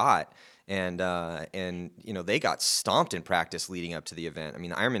ever got. And they got stomped in practice leading up to the event. I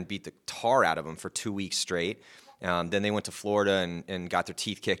mean, Ironman beat the tar out of them for 2 weeks straight. Then they went to Florida and got their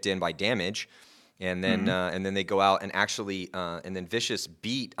teeth kicked in by Damage. And then they go out and actually and then Vicious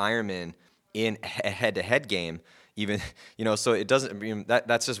beat Ironman in a head-to-head game. Even so it doesn't. I mean,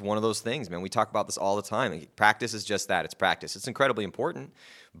 that's just one of those things, man. We talk about this all the time. Like, practice is just that. It's practice. It's incredibly important,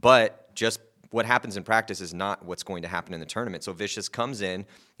 but just what happens in practice is not what's going to happen in the tournament. So Vicious comes in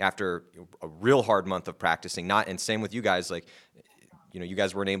after a real hard month of practicing. And same with you guys. Like, you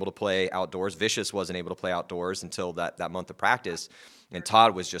guys weren't able to play outdoors. Vicious wasn't able to play outdoors until that month of practice. And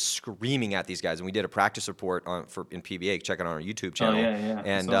Todd was just screaming at these guys. And we did a practice report in PBA. Check it out on our YouTube channel. Oh,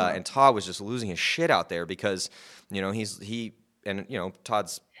 yeah. And Todd was just losing his shit out there because,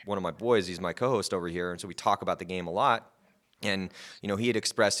 Todd's one of my boys. He's my co-host over here. And so we talk about the game a lot. And, he had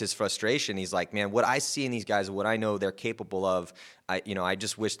expressed his frustration. He's like, man, what I see in these guys, what I know they're capable of, I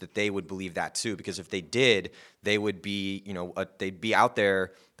just wish that they would believe that too. Because if they did, they would be, they'd be out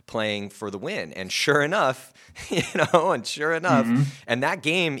there playing for the win. And sure enough, and that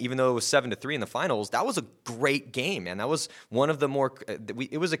game, even though it was 7-3 in the finals, that was a great game, man. That was one of the more,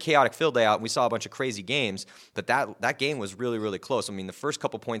 it was a chaotic field layout, and we saw a bunch of crazy games, but that game was really, really close. I mean, the first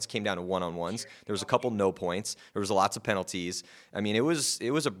couple points came down to one-on-ones. There was a couple no points. There was lots of penalties. I mean, it was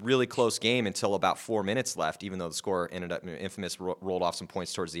a really close game until about 4 minutes left, even though the score ended up, Infamous rolled off some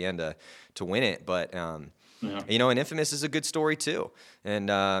points towards the end to win it. But, yeah. And Infamous is a good story too. And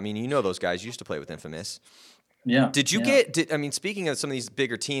those guys used to play with Infamous. Yeah. Did you speaking of some of these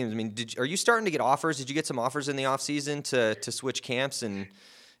bigger teams, are you starting to get offers? Did you get some offers in the off season to switch camps and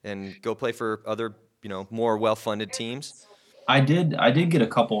go play for other, more well-funded teams? I did get a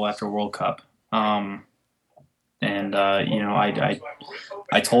couple after World Cup. I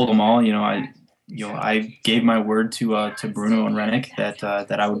told them all, I gave my word to Bruno and Rennick that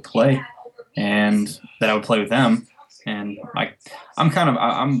I would play. And that I would play with them, and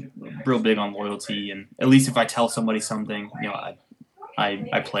I'm real big on loyalty, and at least if I tell somebody something,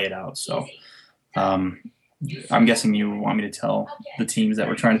 I play it out. So, I'm guessing you want me to tell the teams that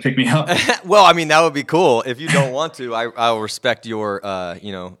were trying to pick me up. Well, that would be cool. If you don't want to, I'll respect your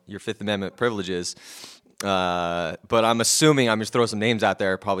your Fifth Amendment privileges. But I'm assuming I'm just throwing some names out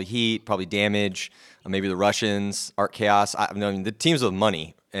there. Probably Heat, probably Damage, maybe the Russians, Art Chaos. The teams with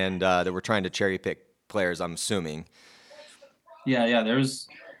money. And that we're trying to cherry pick players, I'm assuming. Yeah. There's,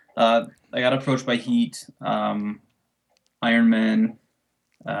 I got approached by Heat, Iron Man.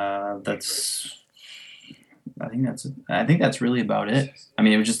 I think that's really about it.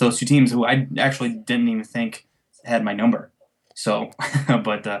 It was just those two teams who I actually didn't even think had my number. So,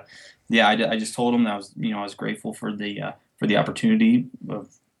 but I just told them that I was grateful for the opportunity of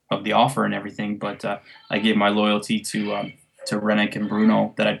the offer and everything. But I gave my loyalty to Rennick and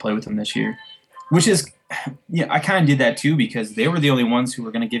Bruno that I'd play with them this year, which is, I kind of did that too because they were the only ones who were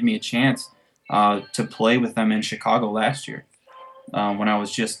going to give me a chance to play with them in Chicago last year. When I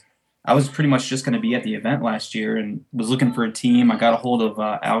was pretty much just going to be at the event last year and was looking for a team. I got a hold of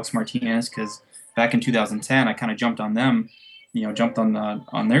Alex Martinez because back in 2010 I kind of jumped on them, jumped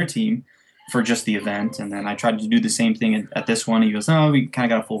on their team for just the event, and then I tried to do the same thing at this one. He goes, "No, we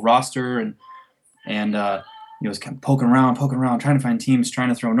kind of got a full roster," and was kind of poking around, trying to find teams, trying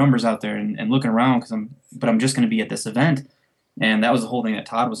to throw numbers out there and looking around but I'm just going to be at this event. And that was the whole thing that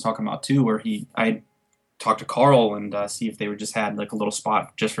Todd was talking about too, where I talked to Carl and see if they were just had like a little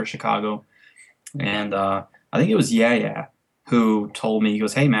spot just for Chicago. And I think it was Yeah who told me, he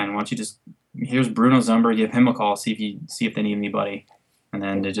goes, "Hey man, why don't you just, here's Bruno's number, give him a call, see if they need anybody." And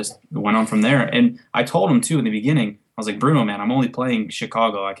then it just went on from there. And I told him too in the beginning, I was like, "Bruno, man, I'm only playing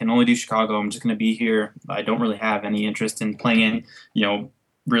Chicago. I can only do Chicago. I'm just going to be here. I don't really have any interest in playing in,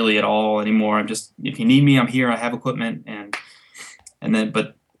 really at all anymore. I'm just, if you need me, I'm here. I have equipment."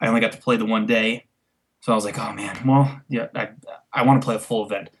 But I only got to play the one day. So I was like, "Oh man, well, yeah, I want to play a full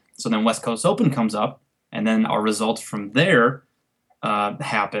event." So then West Coast Open comes up, and then our results from there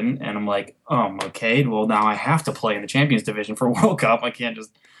happen, and I'm like, okay, well now I have to play in the Champions Division for World Cup. I can't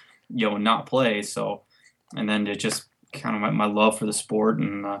just not play. So, and then it just kind of my love for the sport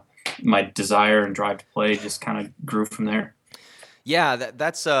and my desire and drive to play just kind of grew from there. Yeah,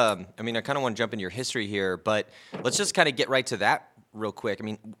 that's. I mean, I kind of want to jump into your history here, but let's just kind of get right to that real quick. I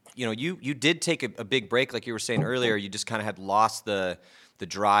mean, you did take a big break, like you were saying earlier. You just kind of had lost the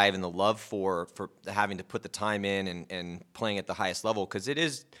drive and the love for having to put the time in and playing at the highest level, because it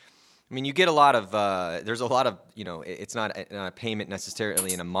is. I mean, you get a lot of. There's a lot of. It's not a payment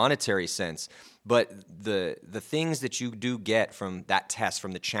necessarily in a monetary sense, but the things that you do get from that test,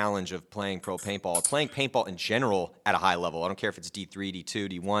 from the challenge of playing pro paintball, playing paintball in general at a high level. I don't care if it's D3,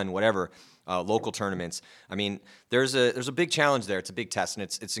 D2, D1, whatever. Local tournaments. I mean, there's a big challenge there. It's a big test, and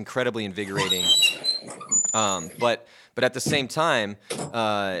it's incredibly invigorating. But at the same time,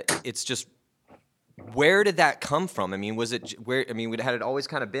 it's just, where did that come from? I mean, was it where? I mean, had it always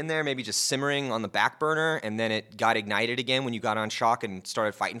kind of been there, maybe just simmering on the back burner, and then it got ignited again when you got on Shock and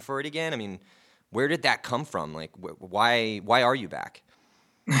started fighting for it again? I mean, where did that come from? Like, why are you back?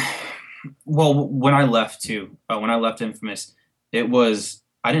 Well, when I left Infamous, it was,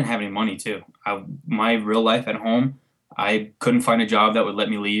 I didn't have any money too. My real life at home, I couldn't find a job that would let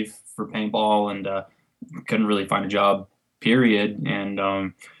me leave for paintball, and couldn't really find a job, period.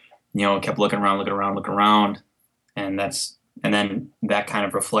 And kept looking around, and then that kind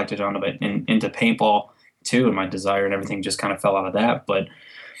of reflected on a bit into paintball too, and my desire and everything just kind of fell out of that. But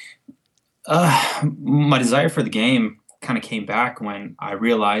my desire for the game kind of came back when I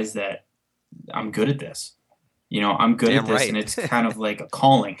realized that I'm good at this. I'm good at this, right. And it's kind of like a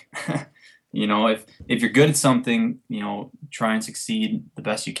calling. If you're good at something, try and succeed the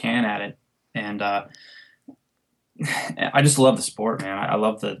best you can at it. And I just love the sport, man. I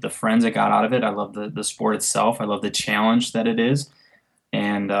love the friends I got out of it. I love the sport itself. I love the challenge that it is.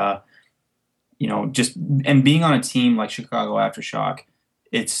 And, and being on a team like Chicago Aftershock,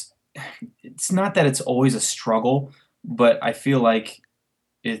 it's not that it's always a struggle, but I feel like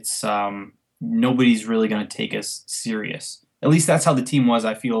it's nobody's really going to take us serious. At least that's how the team was,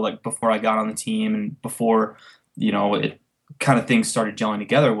 I feel like, before I got on the team and before, it kind of things started gelling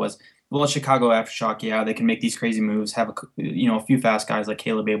together was, well, Chicago Aftershock, yeah, they can make these crazy moves, have a few fast guys like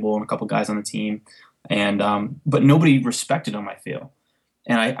Caleb Abel and a couple guys on the team, and but nobody respected them, I feel.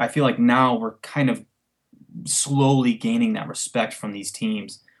 And I feel like now we're kind of slowly gaining that respect from these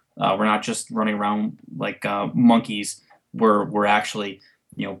teams. We're not just running around like monkeys. We're actually,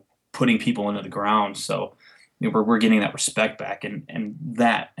 putting people into the ground. So we're getting that respect back, and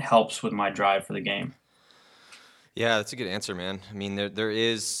that helps with my drive for the game. Yeah, that's a good answer, man. I mean, there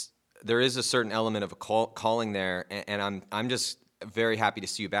is a certain element of a calling there, and I'm just very happy to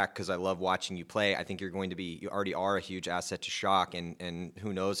see you back because I love watching you play. I think you already are a huge asset to Shock, and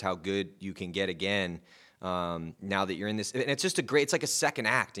who knows how good you can get again now that you're in this. And it's just it's like a second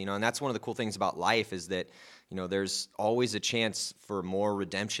act, and that's one of the cool things about life is that, there's always a chance for more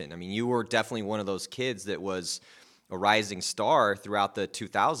redemption. I mean, you were definitely one of those kids that was a rising star throughout the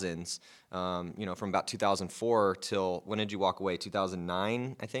 2000s, from about 2004 till, when did you walk away?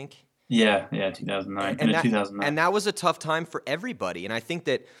 2009, I think? Yeah, 2009. And 2009. And that was a tough time for everybody. And I think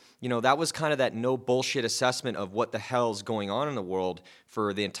that, that was kind of that no bullshit assessment of what the hell's going on in the world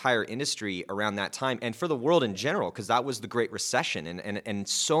for the entire industry around that time and for the world in general, because that was the Great Recession. And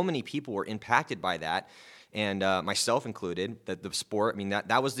so many people were impacted by that. And myself included, the sport. I mean,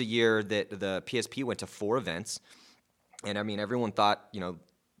 that was the year that the PSP went to 4 events. And I mean, everyone thought, not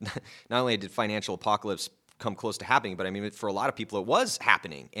only did financial apocalypse come close to happening, but I mean, for a lot of people, it was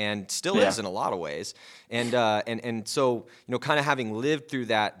happening and still is in a lot of ways. And so, kind of having lived through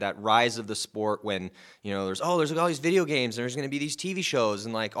that rise of the sport when, there's all these video games and there's going to be these TV shows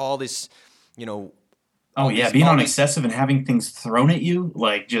and like all this, being on Excessive and having things thrown at you,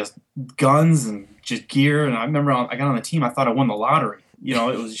 like just guns and just gear. And I remember I got on the team, I thought I won the lottery.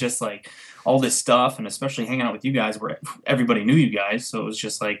 it was just like all this stuff, and especially hanging out with you guys where everybody knew you guys. So it was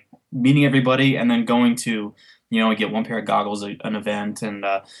just like meeting everybody and then going to, get one pair of goggles at an event, and,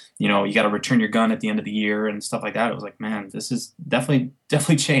 you got to return your gun at the end of the year and stuff like that. It was like, man, this is definitely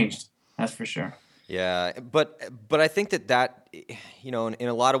changed. That's for sure. Yeah, but I think that in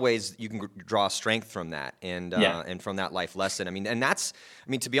a lot of ways you can draw strength from that and from that life lesson. I mean,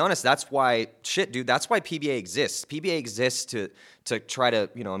 to be honest, that's why that's why PBA exists. PBA exists to try to,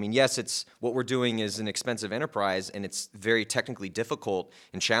 yes, it's what we're doing is an expensive enterprise and it's very technically difficult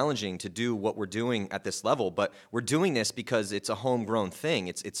and challenging to do what we're doing at this level, but we're doing this because it's a homegrown thing.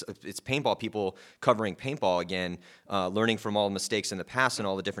 It's paintball people covering paintball again, learning from all the mistakes in the past and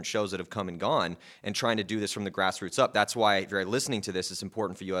all the different shows that have come and gone, and trying to do this from the grassroots up. That's why if you're listening to this, it's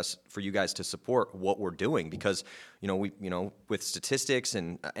important for you guys to support what we're doing, because with statistics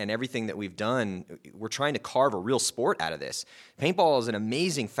and everything that we've done, we're trying to carve a real sport out of this. Paintball is an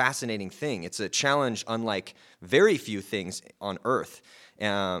amazing, fascinating thing. It's a challenge unlike very few things on earth.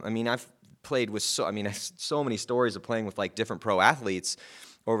 I've played with so many stories of playing with like different pro athletes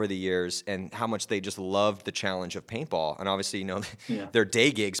over the years and how much they just loved the challenge of paintball. And obviously, their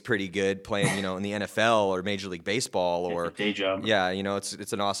day gig's pretty good playing, in the NFL or Major League Baseball or day job. Yeah,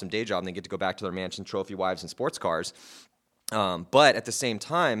 it's an awesome day job, and they get to go back to their mansion, trophy wives, and sports cars. But at the same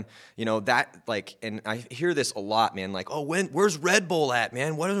time, that and I hear this a lot, man. Like, oh, where's Red Bull at,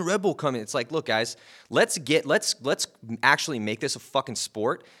 man? When is the Red Bull coming? It's like, look, guys, let's actually make this a fucking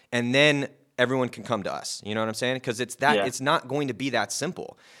sport, and then everyone can come to us. You know what I'm saying? Because it's not going to be that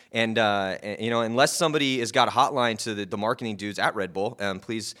simple. And unless somebody has got a hotline to the marketing dudes at Red Bull,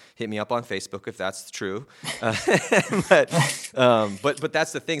 please hit me up on Facebook if that's true. But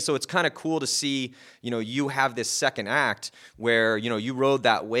that's the thing. So it's kind of cool to see, you have this second act where, you rode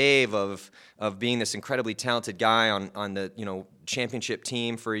that wave of being this incredibly talented guy on the, championship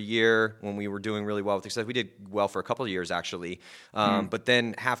team for a year when we were doing really well with success. We did well for a couple of years actually, but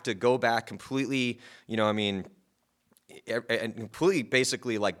then have to go back completely, and completely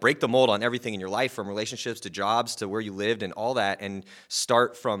basically like break the mold on everything in your life, from relationships to jobs to where you lived and all that, and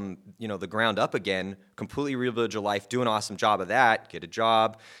start from, the ground up again, completely rebuild your life, do an awesome job of that, get a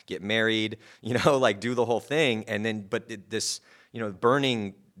job, get married, do the whole thing. And then, this,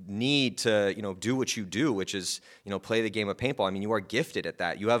 burning need to, do what you do, which is, play the game of paintball. I mean, you are gifted at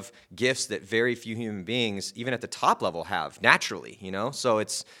that. You have gifts that very few human beings, even at the top level, have naturally, so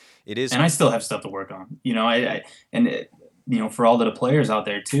it is. And I still have stuff to work on, for all the players out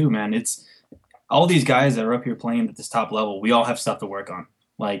there too, man, it's all these guys that are up here playing at this top level. We all have stuff to work on.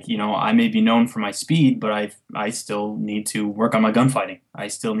 Like, I may be known for my speed, but I still need to work on my gunfighting. I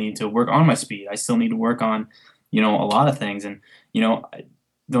still need to work on my speed. I still need to work on, a lot of things. And,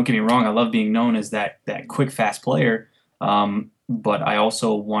 don't get me wrong, I love being known as that quick, fast player, but I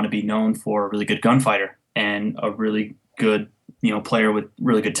also want to be known for a really good gunfighter and a really good, player with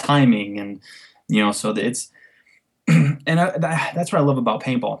really good timing, and so it's and that's what I love about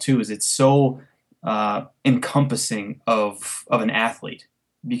paintball too, is it's so encompassing of an athlete,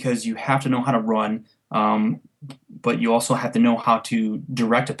 because you have to know how to run, but you also have to know how to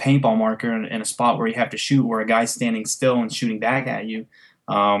direct a paintball marker in a spot where you have to shoot, where a guy's standing still and shooting back at you.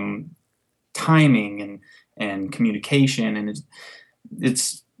 Timing and communication, and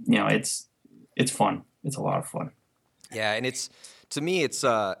it's fun. It's a lot of fun. Yeah, and to me it's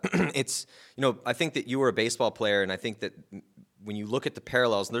I think that you were a baseball player, and I think that when you look at the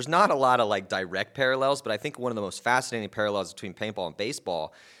parallels, there's not a lot of like direct parallels, but I think one of the most fascinating parallels between paintball and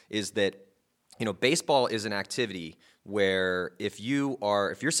baseball is that baseball is an activity where if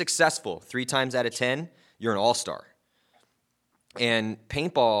you're successful 3 times out of 10, you're an all-star. And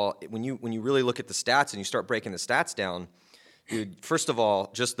paintball, when you really look at the stats and you start breaking the stats down, dude, first of all,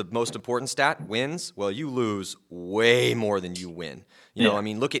 just the most important stat, wins. Well, you lose way more than you win.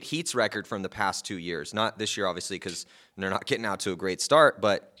 Look at Heat's record from the past 2 years. Not this year, obviously, because they're not getting out to a great start.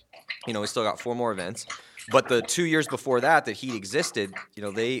 But we still got 4 more events. But the 2 years before that Heat existed,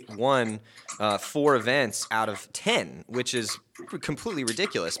 they won 4 events out of 10, which is completely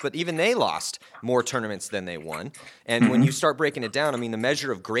ridiculous. But even they lost more tournaments than they won. And when you start breaking it down, the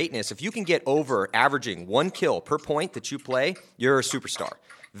measure of greatness, if you can get over averaging 1 kill per point that you play, you're a superstar.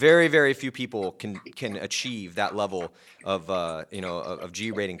 Very, very few people can achieve that level of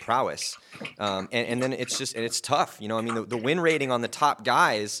G rating prowess. And then it's tough. The win rating on the top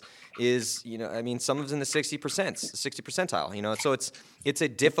guys is, some of it's in the 60 percentile, so it's a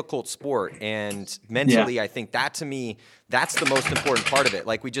difficult sport, and mentally, I think that to me, that's the most important part of it.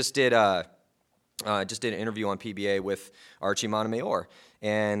 Like we just did an interview on PBA with Archie Montemayor,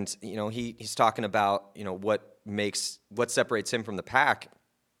 and he's talking about what separates him from the pack.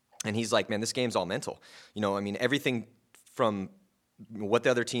 And he's like, man, this game's all mental. I mean, everything from what the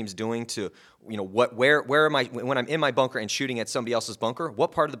other team's doing to, where am I, when I'm in my bunker and shooting at somebody else's bunker,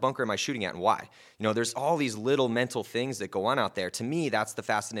 what part of the bunker am I shooting at and why? There's all these little mental things that go on out there. To me, that's the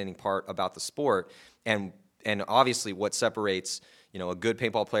fascinating part about the sport. And obviously what separates, a good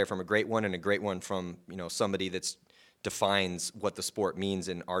paintball player from a great one, and a great one from, somebody that's defines what the sport means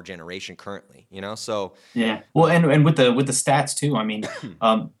in our generation currently, so. Yeah. Well, and with the stats too, I mean,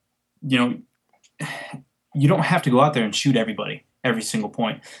 you don't have to go out there and shoot everybody every single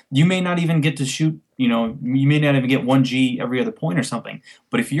point. You may not even get to shoot, you may not even get 1G every other point or something.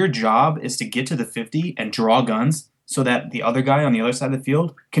 But if your job is to get to the 50 and draw guns so that the other guy on the other side of the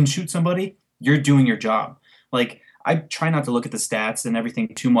field can shoot somebody, you're doing your job. Like, I try not to look at the stats and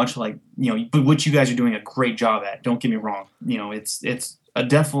everything too much, but what you guys are doing a great job at. Don't get me wrong. It's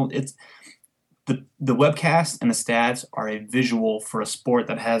the webcast and the stats are a visual for a sport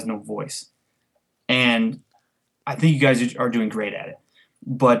that has no voice. And I think you guys are doing great at it.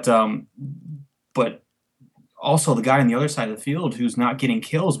 But also the guy on the other side of the field who's not getting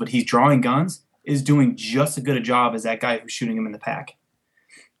kills, but he's drawing guns, is doing just as good a job as that guy who's shooting him in the pack.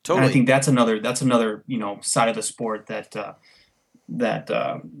 Totally. And I think that's another side of the sport that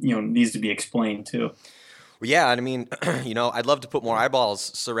needs to be explained too. Well, yeah, I mean, I'd love to put more eyeballs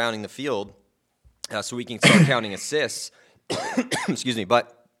surrounding the field so we can start counting assists. Excuse me,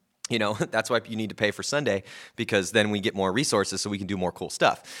 but that's why you need to pay for Sunday, because then we get more resources so we can do more cool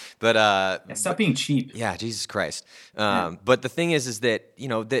stuff. But stop being cheap. Yeah, Jesus Christ. But the thing is that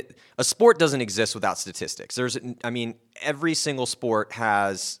that a sport doesn't exist without statistics. Every single sport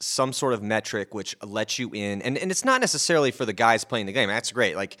has some sort of metric which lets you in, and it's not necessarily for the guys playing the game. That's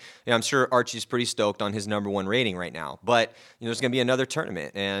great. Like, I'm sure Archie's pretty stoked on his #1 rating right now. But there's going to be another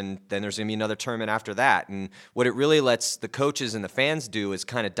tournament, and then there's going to be another tournament after that. And what it really lets the coaches and the fans do is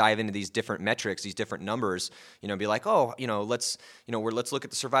kind of dive into these different metrics, these different numbers. Be like, let's look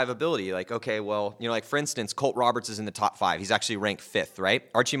at the survivability. Like, okay, well, like for instance, Colt Roberts is in the top 5. He's actually ranked 5th, right?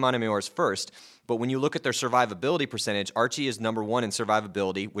 Archie Montemayor is 1st. But when you look at their survivability percentage, Archie is #1 in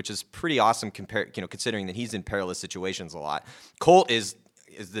survivability, which is pretty awesome considering that he's in perilous situations a lot. Colt is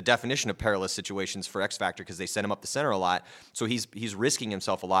the definition of perilous situations for X Factor because they send him up the center a lot. So he's risking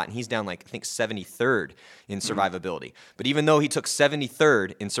himself a lot, and he's down I think 73rd in survivability. But even though he took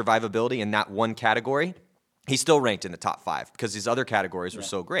 73rd in survivability in that one category, he's still ranked in the top 5 because his other categories were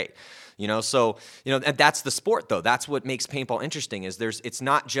so great. And that's the sport though. That's what makes paintball interesting is it's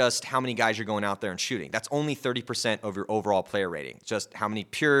not just how many guys you're going out there and shooting. That's only 30% of your overall player rating. Just how many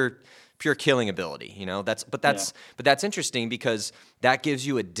pure killing ability, but that's interesting because that gives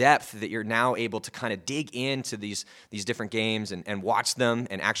you a depth that you're now able to kind of dig into these different games and watch them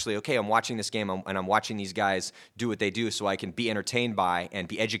and actually, okay, I'm watching this game and I'm watching these guys do what they do so I can be entertained by and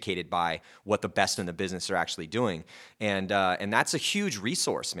be educated by what the best in the business are actually doing. And that's a huge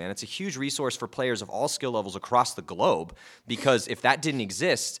resource, man. It's a huge resource for players of all skill levels across the globe, because if that didn't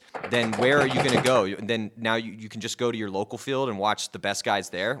exist, then where are you going to go? Then now you can just go to your local field and watch the best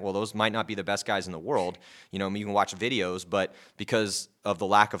guys there. Well, those might not be the best guys in the world. You can watch videos, but because of the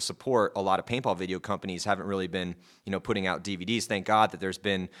lack of support, a lot of paintball video companies haven't really been, putting out DVDs. Thank God that there's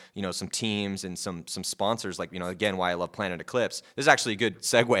been, some teams and some sponsors, like, again, why I love Planet Eclipse. This is actually a good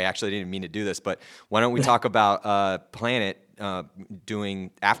segue. Actually, I didn't mean to do this, but why don't we talk about Planet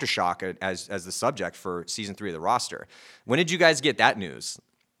doing Aftershock as the subject for season 3 of the roster? When did you guys get that news?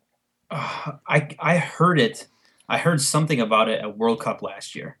 I heard it. I heard something about it at World Cup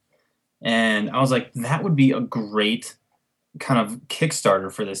last year. And I was like, that would be a great kind of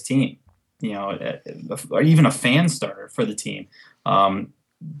Kickstarter for this team, or even a fan starter for the team.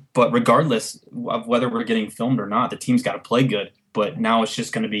 But regardless of whether we're getting filmed or not, the team's got to play good. But now it's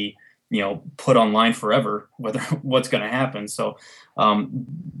just going to be, put online forever, what's going to happen. So,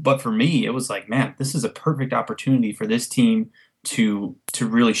 but for me, it was like, man, this is a perfect opportunity for this team to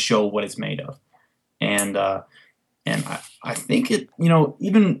really show what it's made of. And I think it,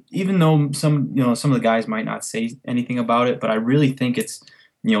 even though some of the guys might not say anything about it, but I really think it's,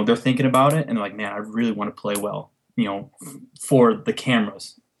 they're thinking about it and they're like, man, I really want to play well, for the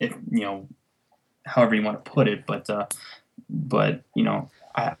cameras, if, however you want to put it. But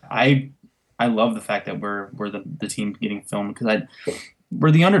I love the fact that we're the team getting filmed because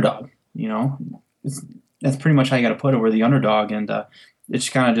we're the underdog, that's pretty much how you got to put it. We're the underdog, and it's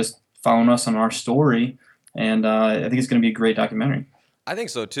kind of just following us on our story. And I think it's going to be a great documentary. I think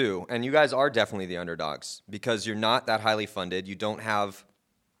so too. And you guys are definitely the underdogs because you're not that highly funded. You don't have,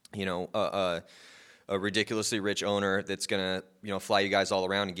 a a ridiculously rich owner that's going to, fly you guys all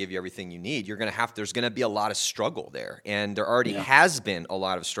around and give you everything you need, there's going to be a lot of struggle there. And there already has been a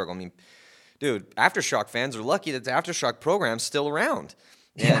lot of struggle. I mean, dude, Aftershock fans are lucky that the Aftershock program's still around.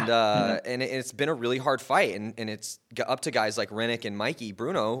 And it's been a really hard fight, and it's up to guys like Rennick and Mikey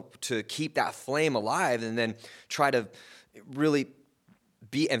Bruno to keep that flame alive, and then try to really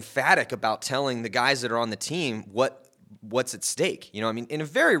be emphatic about telling the guys that are on the team what's at stake. You know, I mean, in a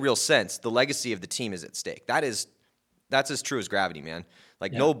very real sense, the legacy of the team is at stake. That's as true as gravity, man.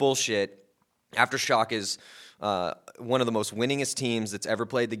 Like, no bullshit. Aftershock is one of the most winningest teams that's ever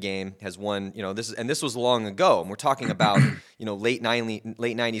played the game. Has won, this was long ago, and we're talking about late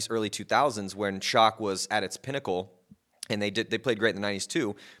 90s, early 2000s when Shock was at its pinnacle, and they played great in the 90s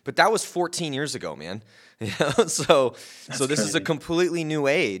too. But that was 14 years ago, man. So this is a completely new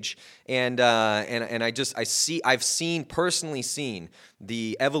age, and I've personally seen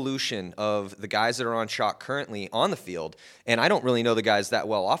the evolution of the guys that are on Shock currently on the field, and I don't really know the guys that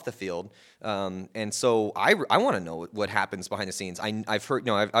well off the field, and so I want to know what happens behind the scenes. I've heard,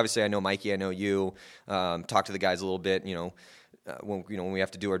 obviously I know Mikey, I know you, talk to the guys a little bit, when we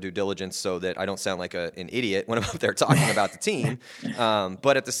have to do our due diligence so that I don't sound like an idiot when I'm up there talking about the team.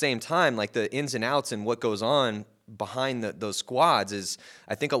 But at the same time, like, the ins and outs and what goes on behind those squads is,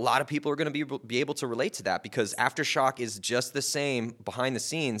 I think a lot of people are going to be able to relate to that, because Aftershock is just the same behind the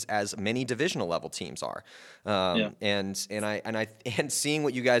scenes as many divisional level teams are. And seeing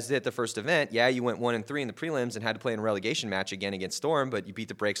what you guys did at the first event, you went 1-3 in the prelims and had to play in a relegation match again against Storm, but you beat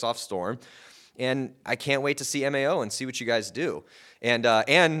the brakes off Storm. And I can't wait to see MAO and see what you guys do. And not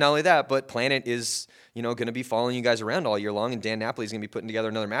only that, but Planet is, going to be following you guys around all year long, and Dan Napoli is going to be putting together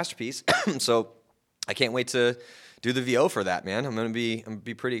another masterpiece. So I can't wait to do the VO for that, man. I'm going to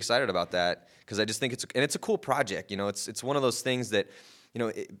be pretty excited about that, because I just think it's a cool project. It's one of those things that,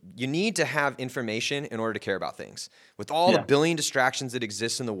 you need to have information in order to care about things. With all the billion distractions that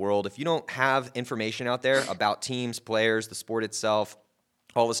exist in the world, if you don't have information out there about teams, players, the sport itself,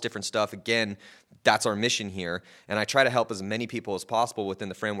 all this different stuff, again, that's our mission here. And I try to help as many people as possible within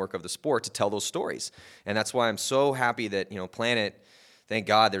the framework of the sport to tell those stories. And that's why I'm so happy that, Planet, thank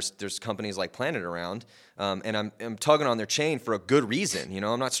God there's companies like Planet around. And I'm tugging on their chain for a good reason.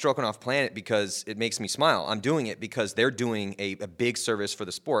 I'm not stroking off Planet because it makes me smile. I'm doing it because they're doing a big service for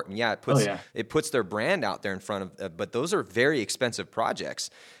the sport. And it puts their brand out there in front of, but those are very expensive projects.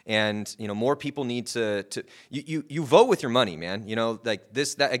 And, more people need to you vote with your money, man. Like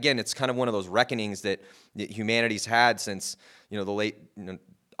this, that, again, it's kind of one of those reckonings that humanity's had since, the late,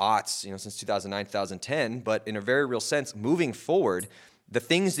 aughts, since 2009, 2010. But in a very real sense, moving forward, the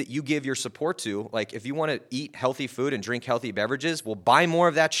things that you give your support to, like, if you want to eat healthy food and drink healthy beverages, well, buy more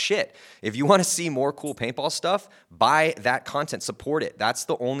of that shit. If you want to see more cool paintball stuff, buy that content, support it. That's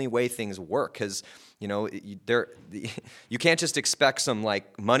the only way things work, because, you can't just expect some,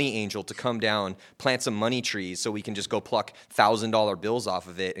 like, money angel to come down, plant some money trees so we can just go pluck $1,000 bills off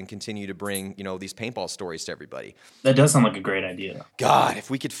of it and continue to bring, these paintball stories to everybody. That does sound like a great idea. God, if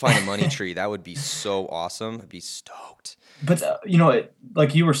we could find a money tree, that would be so awesome. I'd be stoked. But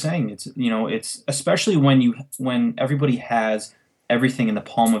like you were saying, it's especially when everybody has everything in the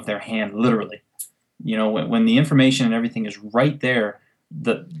palm of their hand, literally. When the information and everything is right there,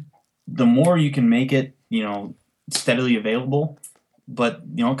 the more you can make it, steadily available, but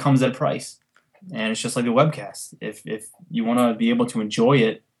it comes at a price, and it's just like a webcast. If you want to be able to enjoy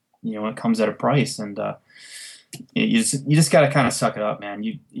it, it comes at a price, and you just got to kind of suck it up,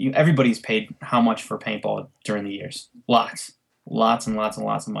 man. Everybody's paid how much for paintball during the years? Lots and lots and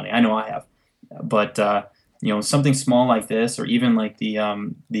lots of money. I know I have, but something small like this, or even like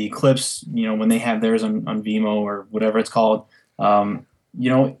the Eclipse, when they have theirs on Vimo or whatever it's called,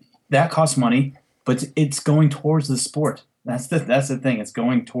 that costs money, but it's going towards the sport. That's the thing. It's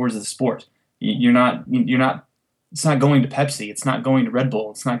going towards the sport. You're not. It's not going to Pepsi. It's not going to Red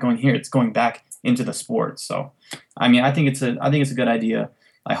Bull. It's not going here. It's going back into the sport. So, I mean, I think it's a good idea.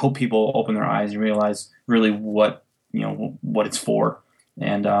 I hope people open their eyes and realize really what it's for,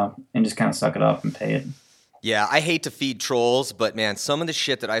 and just kind of suck it up and pay it. Yeah, I hate to feed trolls, but man, some of the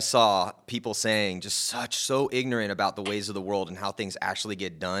shit that I saw people saying, just so ignorant about the ways of the world and how things actually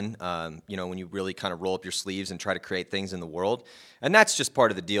get done, when you really kind of roll up your sleeves and try to create things in the world. And that's just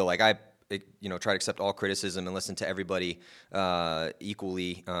part of the deal. Like, I try to accept all criticism and listen to everybody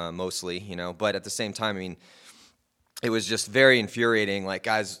equally, mostly, but at the same time, I mean, it was just very infuriating. Like,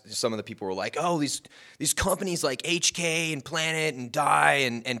 guys, some of the people were like, "Oh, these companies like HK and Planet and Die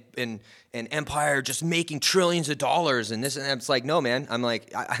and Empire are just making trillions of dollars and this," and it's like, no, man. I'm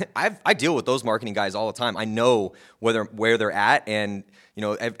like, I deal with those marketing guys all the time. I know where they're at, and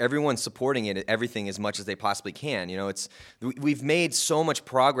everyone's supporting it, everything as much as they possibly can. We've made so much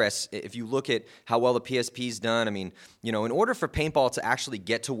progress. If you look at how well the PSP's done, I mean, in order for paintball to actually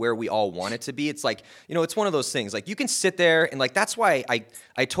get to where we all want it to be, it's like, it's one of those things. Like, you can sit there and, like, that's why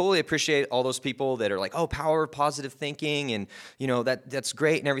I totally appreciate all those people that are like, oh, power of positive thinking, and that's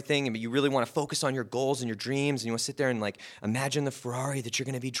great and everything, but you really want to focus on your goals and your dreams, and you want to sit there and, like, imagine the Ferrari that you're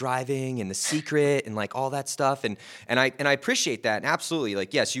going to be driving and the secret and, like, all that stuff, and I appreciate that, and absolutely,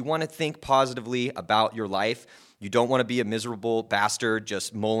 like, yes, you want to think positively about your life. You don't want to be a miserable bastard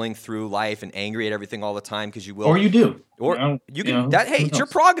just mulling through life and angry at everything all the time, because you will. Or you do. Or you can. Hey, it's your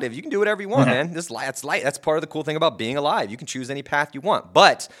prerogative. You can do whatever you want, man. That's light. That's part of the cool thing about being alive. You can choose any path you want.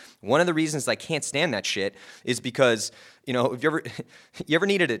 But one of the reasons I can't stand that shit is because, if you ever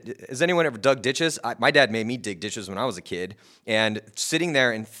needed it, has anyone ever dug ditches? My dad made me dig ditches when I was a kid, and sitting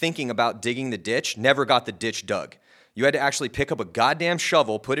there and thinking about digging the ditch never got the ditch dug. You had to actually pick up a goddamn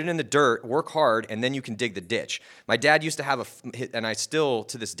shovel, put it in the dirt, work hard, and then you can dig the ditch. My dad used to have and I still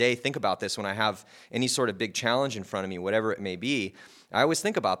to this day think about this when I have any sort of big challenge in front of me, whatever it may be. I always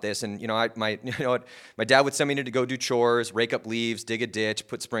think about this, and my dad would send me to go do chores, rake up leaves, dig a ditch,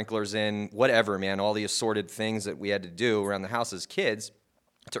 put sprinklers in, whatever, man, all the assorted things that we had to do around the house as kids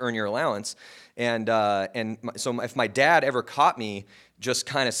to earn your allowance. So if my dad ever caught me just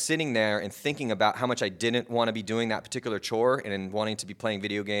kind of sitting there and thinking about how much I didn't want to be doing that particular chore and wanting to be playing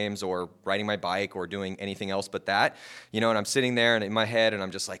video games or riding my bike or doing anything else but that, and I'm sitting there and in my head and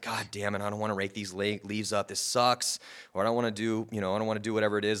I'm just like, God damn it, I don't want to rake these leaves up. This sucks. Or I don't want to do, I don't want to do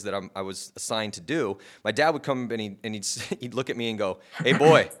whatever it is that I was assigned to do. My dad would come and he'd look at me and go, "Hey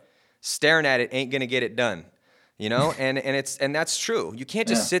boy, staring at it ain't gonna get it done." And that's true. You can't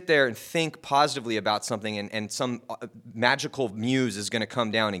just sit there and think positively about something and some magical muse is going to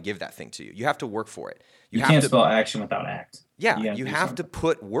come down and give that thing to you. You have to work for it. You can't spell action without act. Yeah, you have to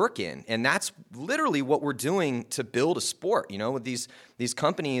put work in, and that's literally what we're doing to build a sport. These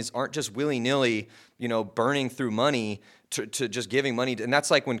companies aren't just willy-nilly, burning through money to just giving money, and that's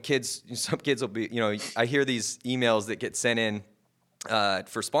like when some kids will be, I hear these emails that get sent in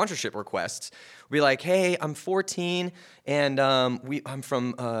for sponsorship requests. Be like, "Hey, I'm 14 and I'm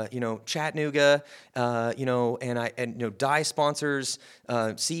from Chattanooga, and Dye sponsors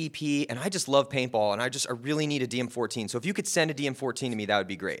CEP, and I just love paintball, and I really need a DM14. So if you could send a DM14 to me, that would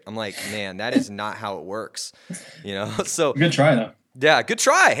be great." I'm like, man, that is not how it works, So good try though. Yeah, good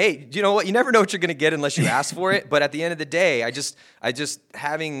try. Hey, you know what? You never know what you're gonna get unless you ask for it. But at the end of the day, I just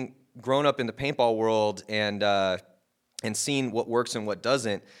having grown up in the paintball world and seen what works and what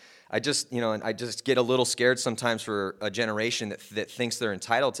doesn't, I just get a little scared sometimes for a generation that thinks they're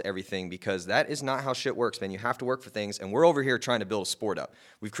entitled to everything, because that is not how shit works, man. You have to work for things, and we're over here trying to build a sport up.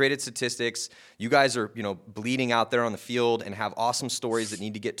 We've created statistics. You guys are, bleeding out there on the field and have awesome stories that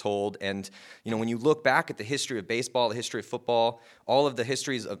need to get told. And, when you look back at the history of baseball, the history of football, all of the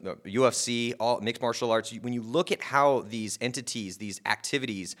histories of UFC, all mixed martial arts, when you look at how these entities, these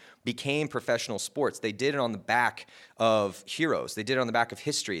activities became professional sports, they did it on the back of heroes. They did it on the back of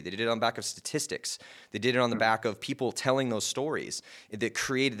history. They did it on the back of statistics. They did it on the back of people telling those stories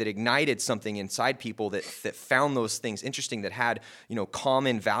that ignited something inside people that found those things interesting, that had,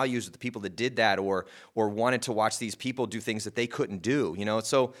 common values with the people that did that, or wanted to watch these people do things that they couldn't do,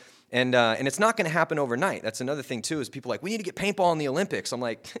 So, and it's not going to happen overnight. That's another thing too, is people like, we need to get paintball in the Olympics. I'm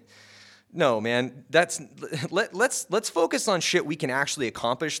like, no, man, let's focus on shit we can actually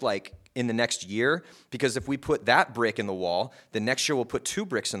accomplish, like in the next year, because if we put that brick in the wall, the next year we'll put 2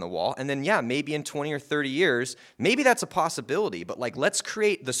 bricks in the wall, and then maybe in 20 or 30 years, maybe that's a possibility, but like, let's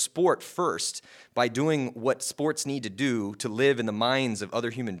create the sport first by doing what sports need to do to live in the minds of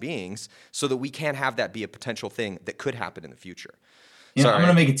other human beings, so that we can have that be a potential thing that could happen in the future. I'm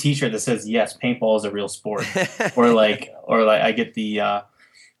gonna make a T-shirt that says, "Yes, paintball is a real sport," or like I get the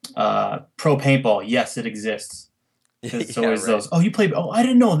pro paintball. Yes, it exists. It's always those. Oh, you play? Oh, I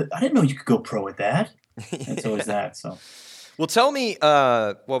didn't know you could go pro with that. It's always that. So, well, tell me.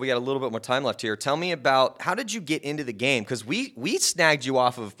 Well, we got a little bit more time left here. Tell me about, how did you get into the game? Because we snagged you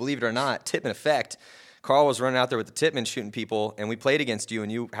off of, believe it or not, Titman Effect. Carl was running out there with the Titman shooting people, and we played against you,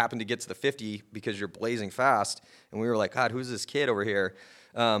 and you happened to get to the 50 because you're blazing fast, and we were like, God, who's this kid over here?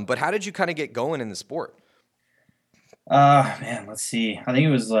 But how did you kind of get going in the sport? Man, let's see. I think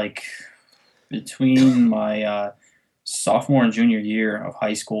it was like between my sophomore and junior year of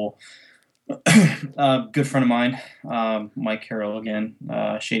high school. Good friend of mine, Mike Carroll again,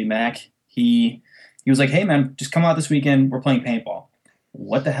 Shady Mac. He was like, "Hey man, just come out this weekend. We're playing paintball."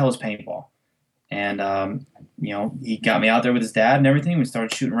 What the hell is paintball? And he got me out there with his dad and everything. We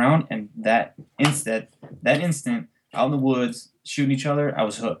started shooting around, and that instant, out in the woods shooting each other, I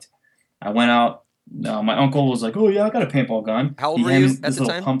was hooked. I went out. My uncle was like, "Oh yeah, I got a paintball gun." How old He were had you at this the little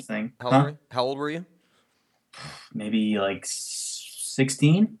time? pump thing, How old huh? were you? How old were you? Maybe like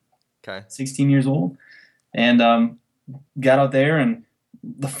 16, Okay. 16 years old, and got out there. And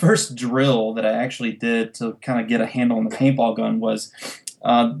the first drill that I actually did to kind of get a handle on the paintball gun was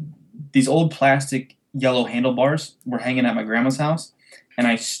uh, these old plastic yellow handlebars were hanging at my grandma's house, and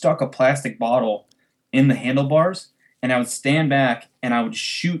I stuck a plastic bottle in the handlebars, and I would stand back and I would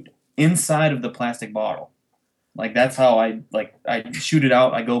shoot inside of the plastic bottle. Like that's how I shoot it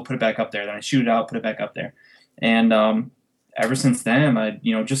out. I go put it back up there. Then I shoot it out, put it back up there, and ever since then, I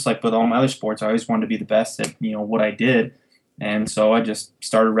just like with all my other sports, I always wanted to be the best at what I did, and so I just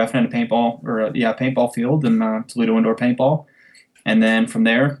started reffing at a paintball field in Toledo Indoor Paintball, and then from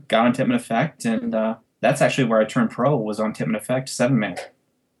there got on Tip and Effect, and that's actually where I turned pro was on Tip and Effect 7-man,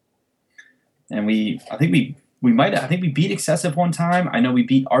 and I think we beat Excessive one time. I know we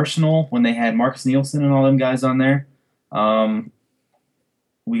beat Arsenal when they had Marcus Nielsen and all them guys on there. Um,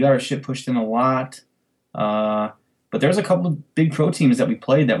 we got our shit pushed in a lot. But there's a couple of big pro teams that we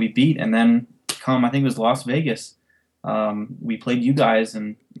played that we beat, and then I think it was Las Vegas. We played you guys,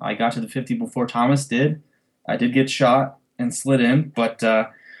 and I got to the 50 before Thomas did. I did get shot and slid in, but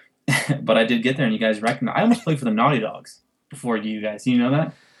but I did get there, and you guys recognized. I almost played for the Naughty Dogs before you guys. You know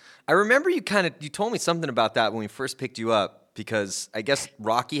that? I remember you told me something about that when we first picked you up because I guess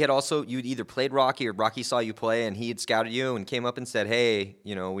Rocky had also you'd either played Rocky or Rocky saw you play and he had scouted you and came up and said, "Hey,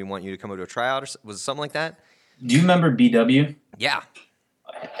 we want you to come over to a tryout." Was it something like that? Do you remember BW? Yeah.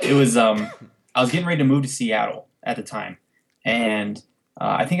 It was I was getting ready to move to Seattle at the time, and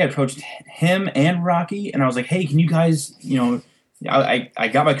I think I approached him and Rocky, and I was like, "Hey, can you guys, I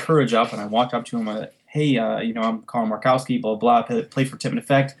got my courage up, and I walked up to him. I like, hey, I'm Carl Markowski, blah blah, play for Tip and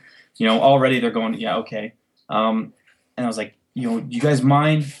Effect. Already they're going, yeah, okay. And I was like, you guys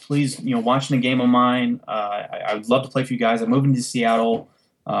mind, please, watching a game of mine? I would love to play for you guys. I'm moving to Seattle,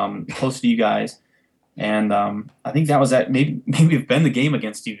 close to you guys. And I think that was maybe have been the game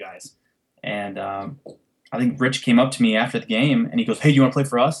against you guys. And I think Rich came up to me after the game and he goes, "Hey, do you want to play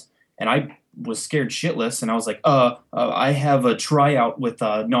for us?" And I was scared shitless, and I was like, I have a tryout with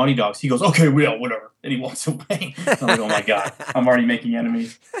Naughty Dogs." He goes, "Okay, well, whatever." And he walks away. I'm like, "Oh my god, I'm already making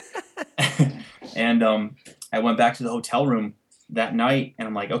enemies." And I went back to the hotel room that night, and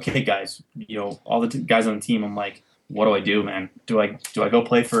I'm like, "Okay, guys, all the guys on the team." I'm like, "What do I do, man? Do I go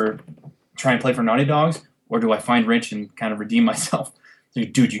try and play for Naughty Dogs, or do I find Rich and kind of redeem myself?"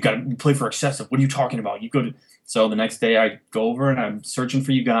 Like, "Dude, you got to play for Excessive. What are you talking about? You go to." So the next day, I go over and I'm searching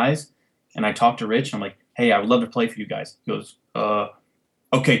for you guys, and I talk to Rich. And I'm like, "Hey, I would love to play for you guys." He goes,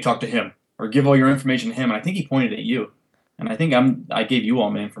 "Okay, talk to him or give all your information to him." And I think he pointed at you, and I think I gave you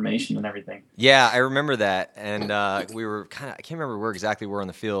all my information and everything. Yeah, I remember that, and we were I can't remember where exactly we were on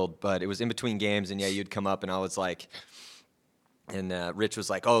the field, but it was in between games, and yeah, you'd come up, and I was like, and Rich was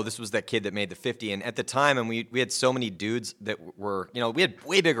like, "Oh, this was that kid that made the 50," and at the time, and we had so many dudes that were, we had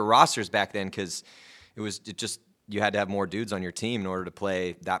way bigger rosters back then because it just you had to have more dudes on your team in order to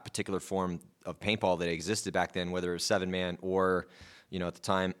play that particular form of paintball that existed back then, whether it was 7-man or, at the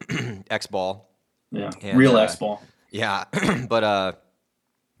time, X ball. Yeah, And, real X ball. Yeah, but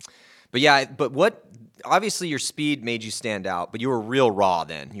what? Obviously, your speed made you stand out, but you were real raw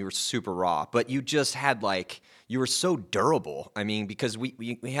then. You were super raw, but you just had you were so durable. I mean, because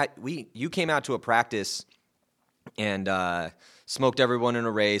you came out to a practice and smoked everyone in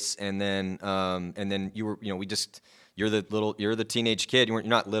a race, and then you were you're the teenage kid. You're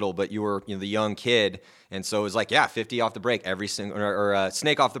not little, but you were the young kid, and so it was like 50 off the break every single or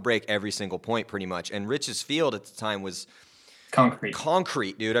snake off the break every single point pretty much. And Rich's field at the time was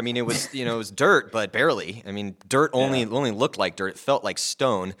concrete, dude. I mean, it was it was dirt, but barely. I mean, dirt only looked like dirt. It felt like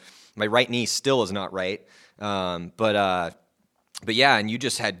stone. My right knee still is not right, but yeah, and you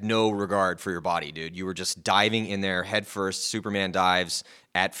just had no regard for your body, dude. You were just diving in there head first, Superman dives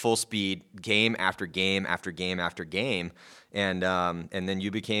at full speed, game after game after game after game, and then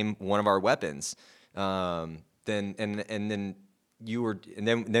you became one of our weapons. Then you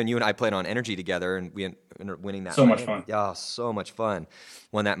and I played on Energy together, and we ended up winning that. So much fun. Yeah, so much fun.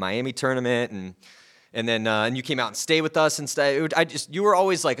 Won that Miami tournament, And then and you came out and stayed with us and stuff. You were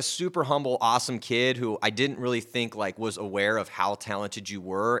always like a super humble, awesome kid who I didn't really think like was aware of how talented you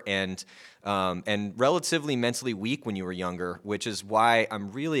were, and relatively mentally weak when you were younger, which is why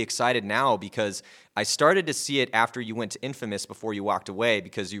I'm really excited now, because I started to see it after you went to Infamous before you walked away,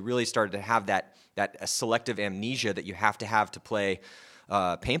 because you really started to have that selective amnesia that you have to play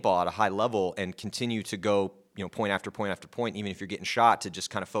paintball at a high level and continue to go, point after point after point, even if you're getting shot, to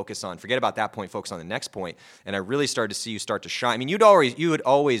just kind of forget about that point, focus on the next point. And I really started to see you start to shine. I mean, you had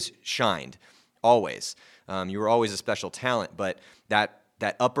always shined, always. You were always a special talent, but that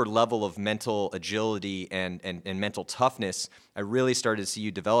upper level of mental agility and mental toughness, I really started to see you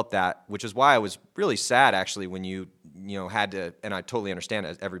develop that, which is why I was really sad, actually, when you had to, and I totally understand,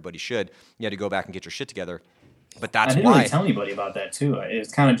 as everybody should, you had to go back and get your shit together. But that's why. I didn't really tell anybody about that, too. It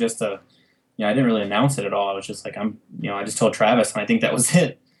was kind of just I didn't really announce it at all. I was just like, I just told Travis, and I think that was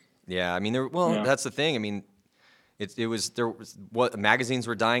it. Yeah, I mean, that's the thing. I mean, there was what magazines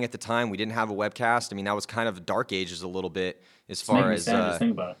were dying at the time. We didn't have a webcast. I mean, that was kind of dark ages a little bit as far as just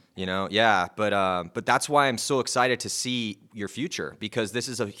think about it. Yeah. But that's why I'm so excited to see your future, because this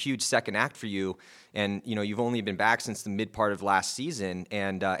is a huge second act for you. And you've only been back since the mid part of last season,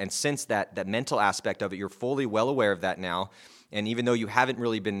 and since that mental aspect of it, you're fully well aware of that now. And even though you haven't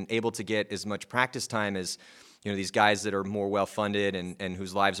really been able to get as much practice time as these guys that are more well-funded and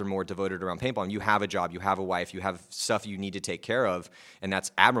whose lives are more devoted around paintball, and you have a job, you have a wife, you have stuff you need to take care of, and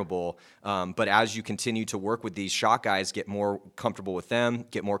that's admirable. But as you continue to work with these shot guys, get more comfortable with them,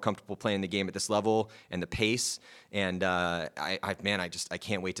 get more comfortable playing the game at this level and the pace, and I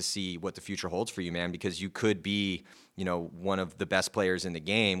can't wait to see what the future holds for you, man, because you could be one of the best players in the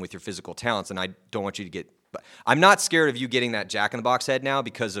game with your physical talents, and I don't want you to get. But I'm not scared of you getting that Jack-in-the-Box head now,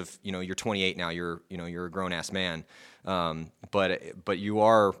 because of you're 28 now. You're a grown-ass man. But you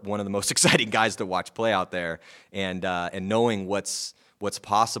are one of the most exciting guys to watch play out there, and knowing what's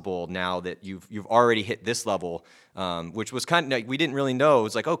possible now that you've already hit this level, which was kind of like, we didn't really know. It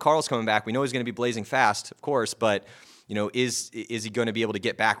was like, oh, Carl's coming back. We know he's going to be blazing fast, of course, but. Is he going to be able to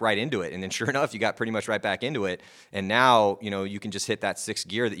get back right into it? And then sure enough, you got pretty much right back into it. And now, you can just hit that sixth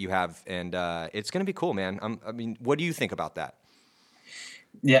gear that you have, and it's going to be cool, man. I mean, what do you think about that?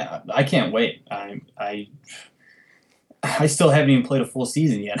 Yeah, I can't wait. I still haven't even played a full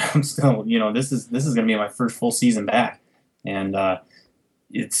season yet. I'm still, this is going to be my first full season back, and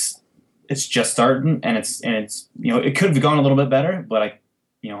it's just starting, and it's it could have gone a little bit better, but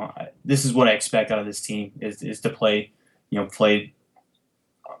this is what I expect out of this team is to play hard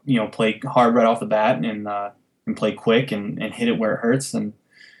right off the bat, and play quick and hit it where it hurts. And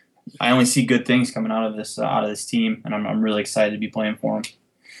I only see good things coming out of this team, and I'm really excited to be playing for them.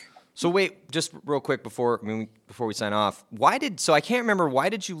 So wait, just real quick before we sign off, I can't remember, why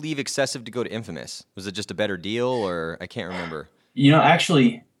did you leave Excessive to go to Infamous? Was it just a better deal, or I can't remember?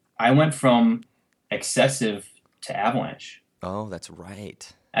 Actually, I went from Excessive to Avalanche. Oh, that's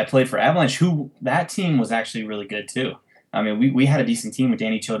right. I played for Avalanche, that team was actually really good too. I mean, we had a decent team with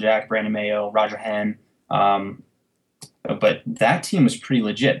Danny Chiljack, Brandon Mayo, Roger Henn, but that team was pretty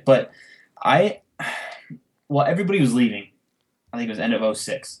legit. But everybody was leaving. I think it was end of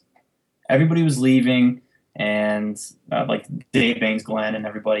 2006. Everybody was leaving, and like Dave Baines, Glenn, and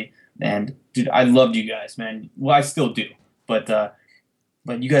everybody. And dude, I loved you guys, man. Well, I still do, but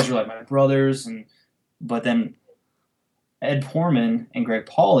you guys were like my brothers, but then Ed Porman and Greg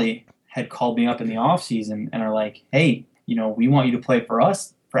Pauly had called me up in the offseason and are like, hey, we want you to play for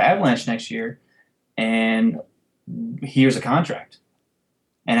us, for Avalanche next year, and here's a contract.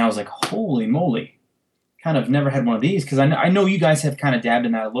 And I was like, holy moly. Kind of never had one of these, because I know you guys have kind of dabbed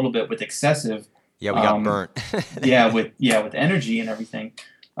in that a little bit with Excessive. Yeah, we got burnt. with energy and everything,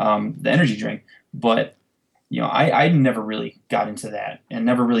 the energy drink. But I never really got into that, and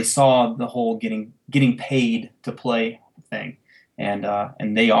never really saw the whole getting paid to play thing,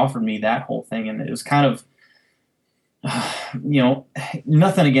 and they offered me that whole thing, and it was kind of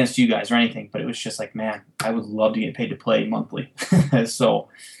nothing against you guys or anything, but it was just like, man, I would love to get paid to play monthly. So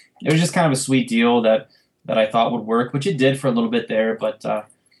it was just kind of a sweet deal that I thought would work, which it did for a little bit there, but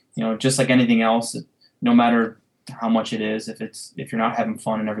just like anything else, no matter how much it is, if you're not having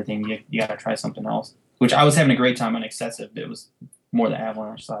fun and everything, you got to try something else. Which I was having a great time on Excessive. It was more the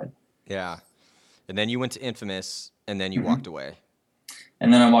Avalanche side. Yeah. And then you went to Infamous, and then you walked away.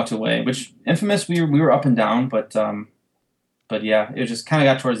 And then I walked away, which Infamous, we were up and down, but yeah, it just kind of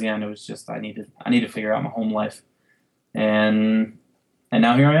got towards the end. It was just I need to figure out my home life, and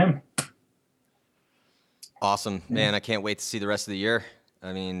now here I am. Awesome, man! I can't wait to see the rest of the year.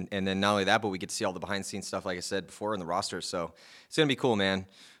 I mean, and then not only that, but we get to see all the behind the scenes stuff, like I said before, in the roster. So it's gonna be cool, man.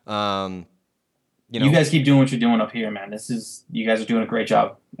 You guys keep doing what you're doing up here, man. You guys are doing a great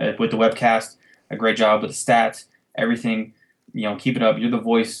job with the webcast, a great job with the stats, everything. Keep it up. You're the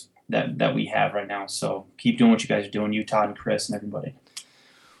voice that we have right now. So keep doing what you guys are doing, you, Todd, and Chris, and everybody.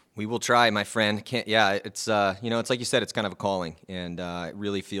 We will try, my friend. It's it's like you said, it's kind of a calling, and I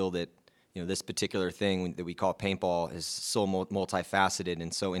really feel that this particular thing that we call paintball is so multifaceted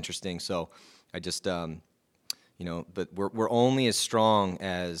and so interesting. So I just but we're only as strong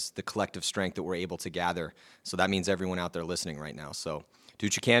as the collective strength that we're able to gather. So that means everyone out there listening right now. So do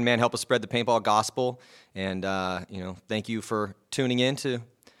what you can, man. Help us spread the paintball gospel, and thank you for tuning in to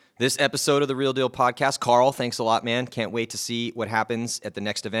this episode of the Real Deal Podcast. Carl, thanks a lot, man. Can't wait to see what happens at the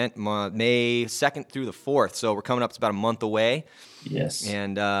next event, May 2nd through the 4th. So we're coming up. It's about a month away. Yes.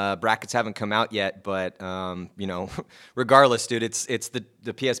 And brackets haven't come out yet, but, regardless, dude, it's the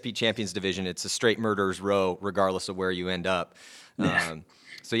PSP Champions Division. It's a straight murderer's row, regardless of where you end up.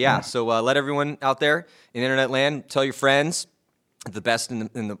 So let everyone out there in internet land tell your friends. The best in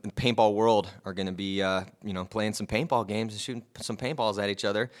the paintball world are going to be, playing some paintball games and shooting some paintballs at each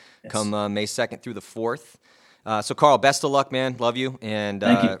other. Yes. Come May 2nd through the 4th. So, Carl, best of luck, man. Love you. And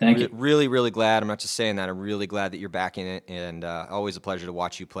thank you. Really, really glad. I'm not just saying that. I'm really glad that you're back in it. And always a pleasure to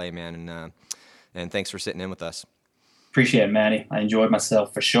watch you play, man. And thanks for sitting in with us. Appreciate it, Matty. I enjoyed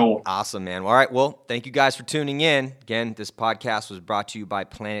myself for sure. Awesome, man. All right. Well, thank you guys for tuning in. Again, this podcast was brought to you by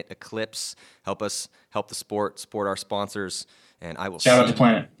Planet Eclipse. Help us help the support our sponsors. And I will shout out to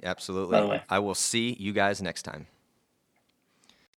Planet. Absolutely. By the way. I will see you guys next time.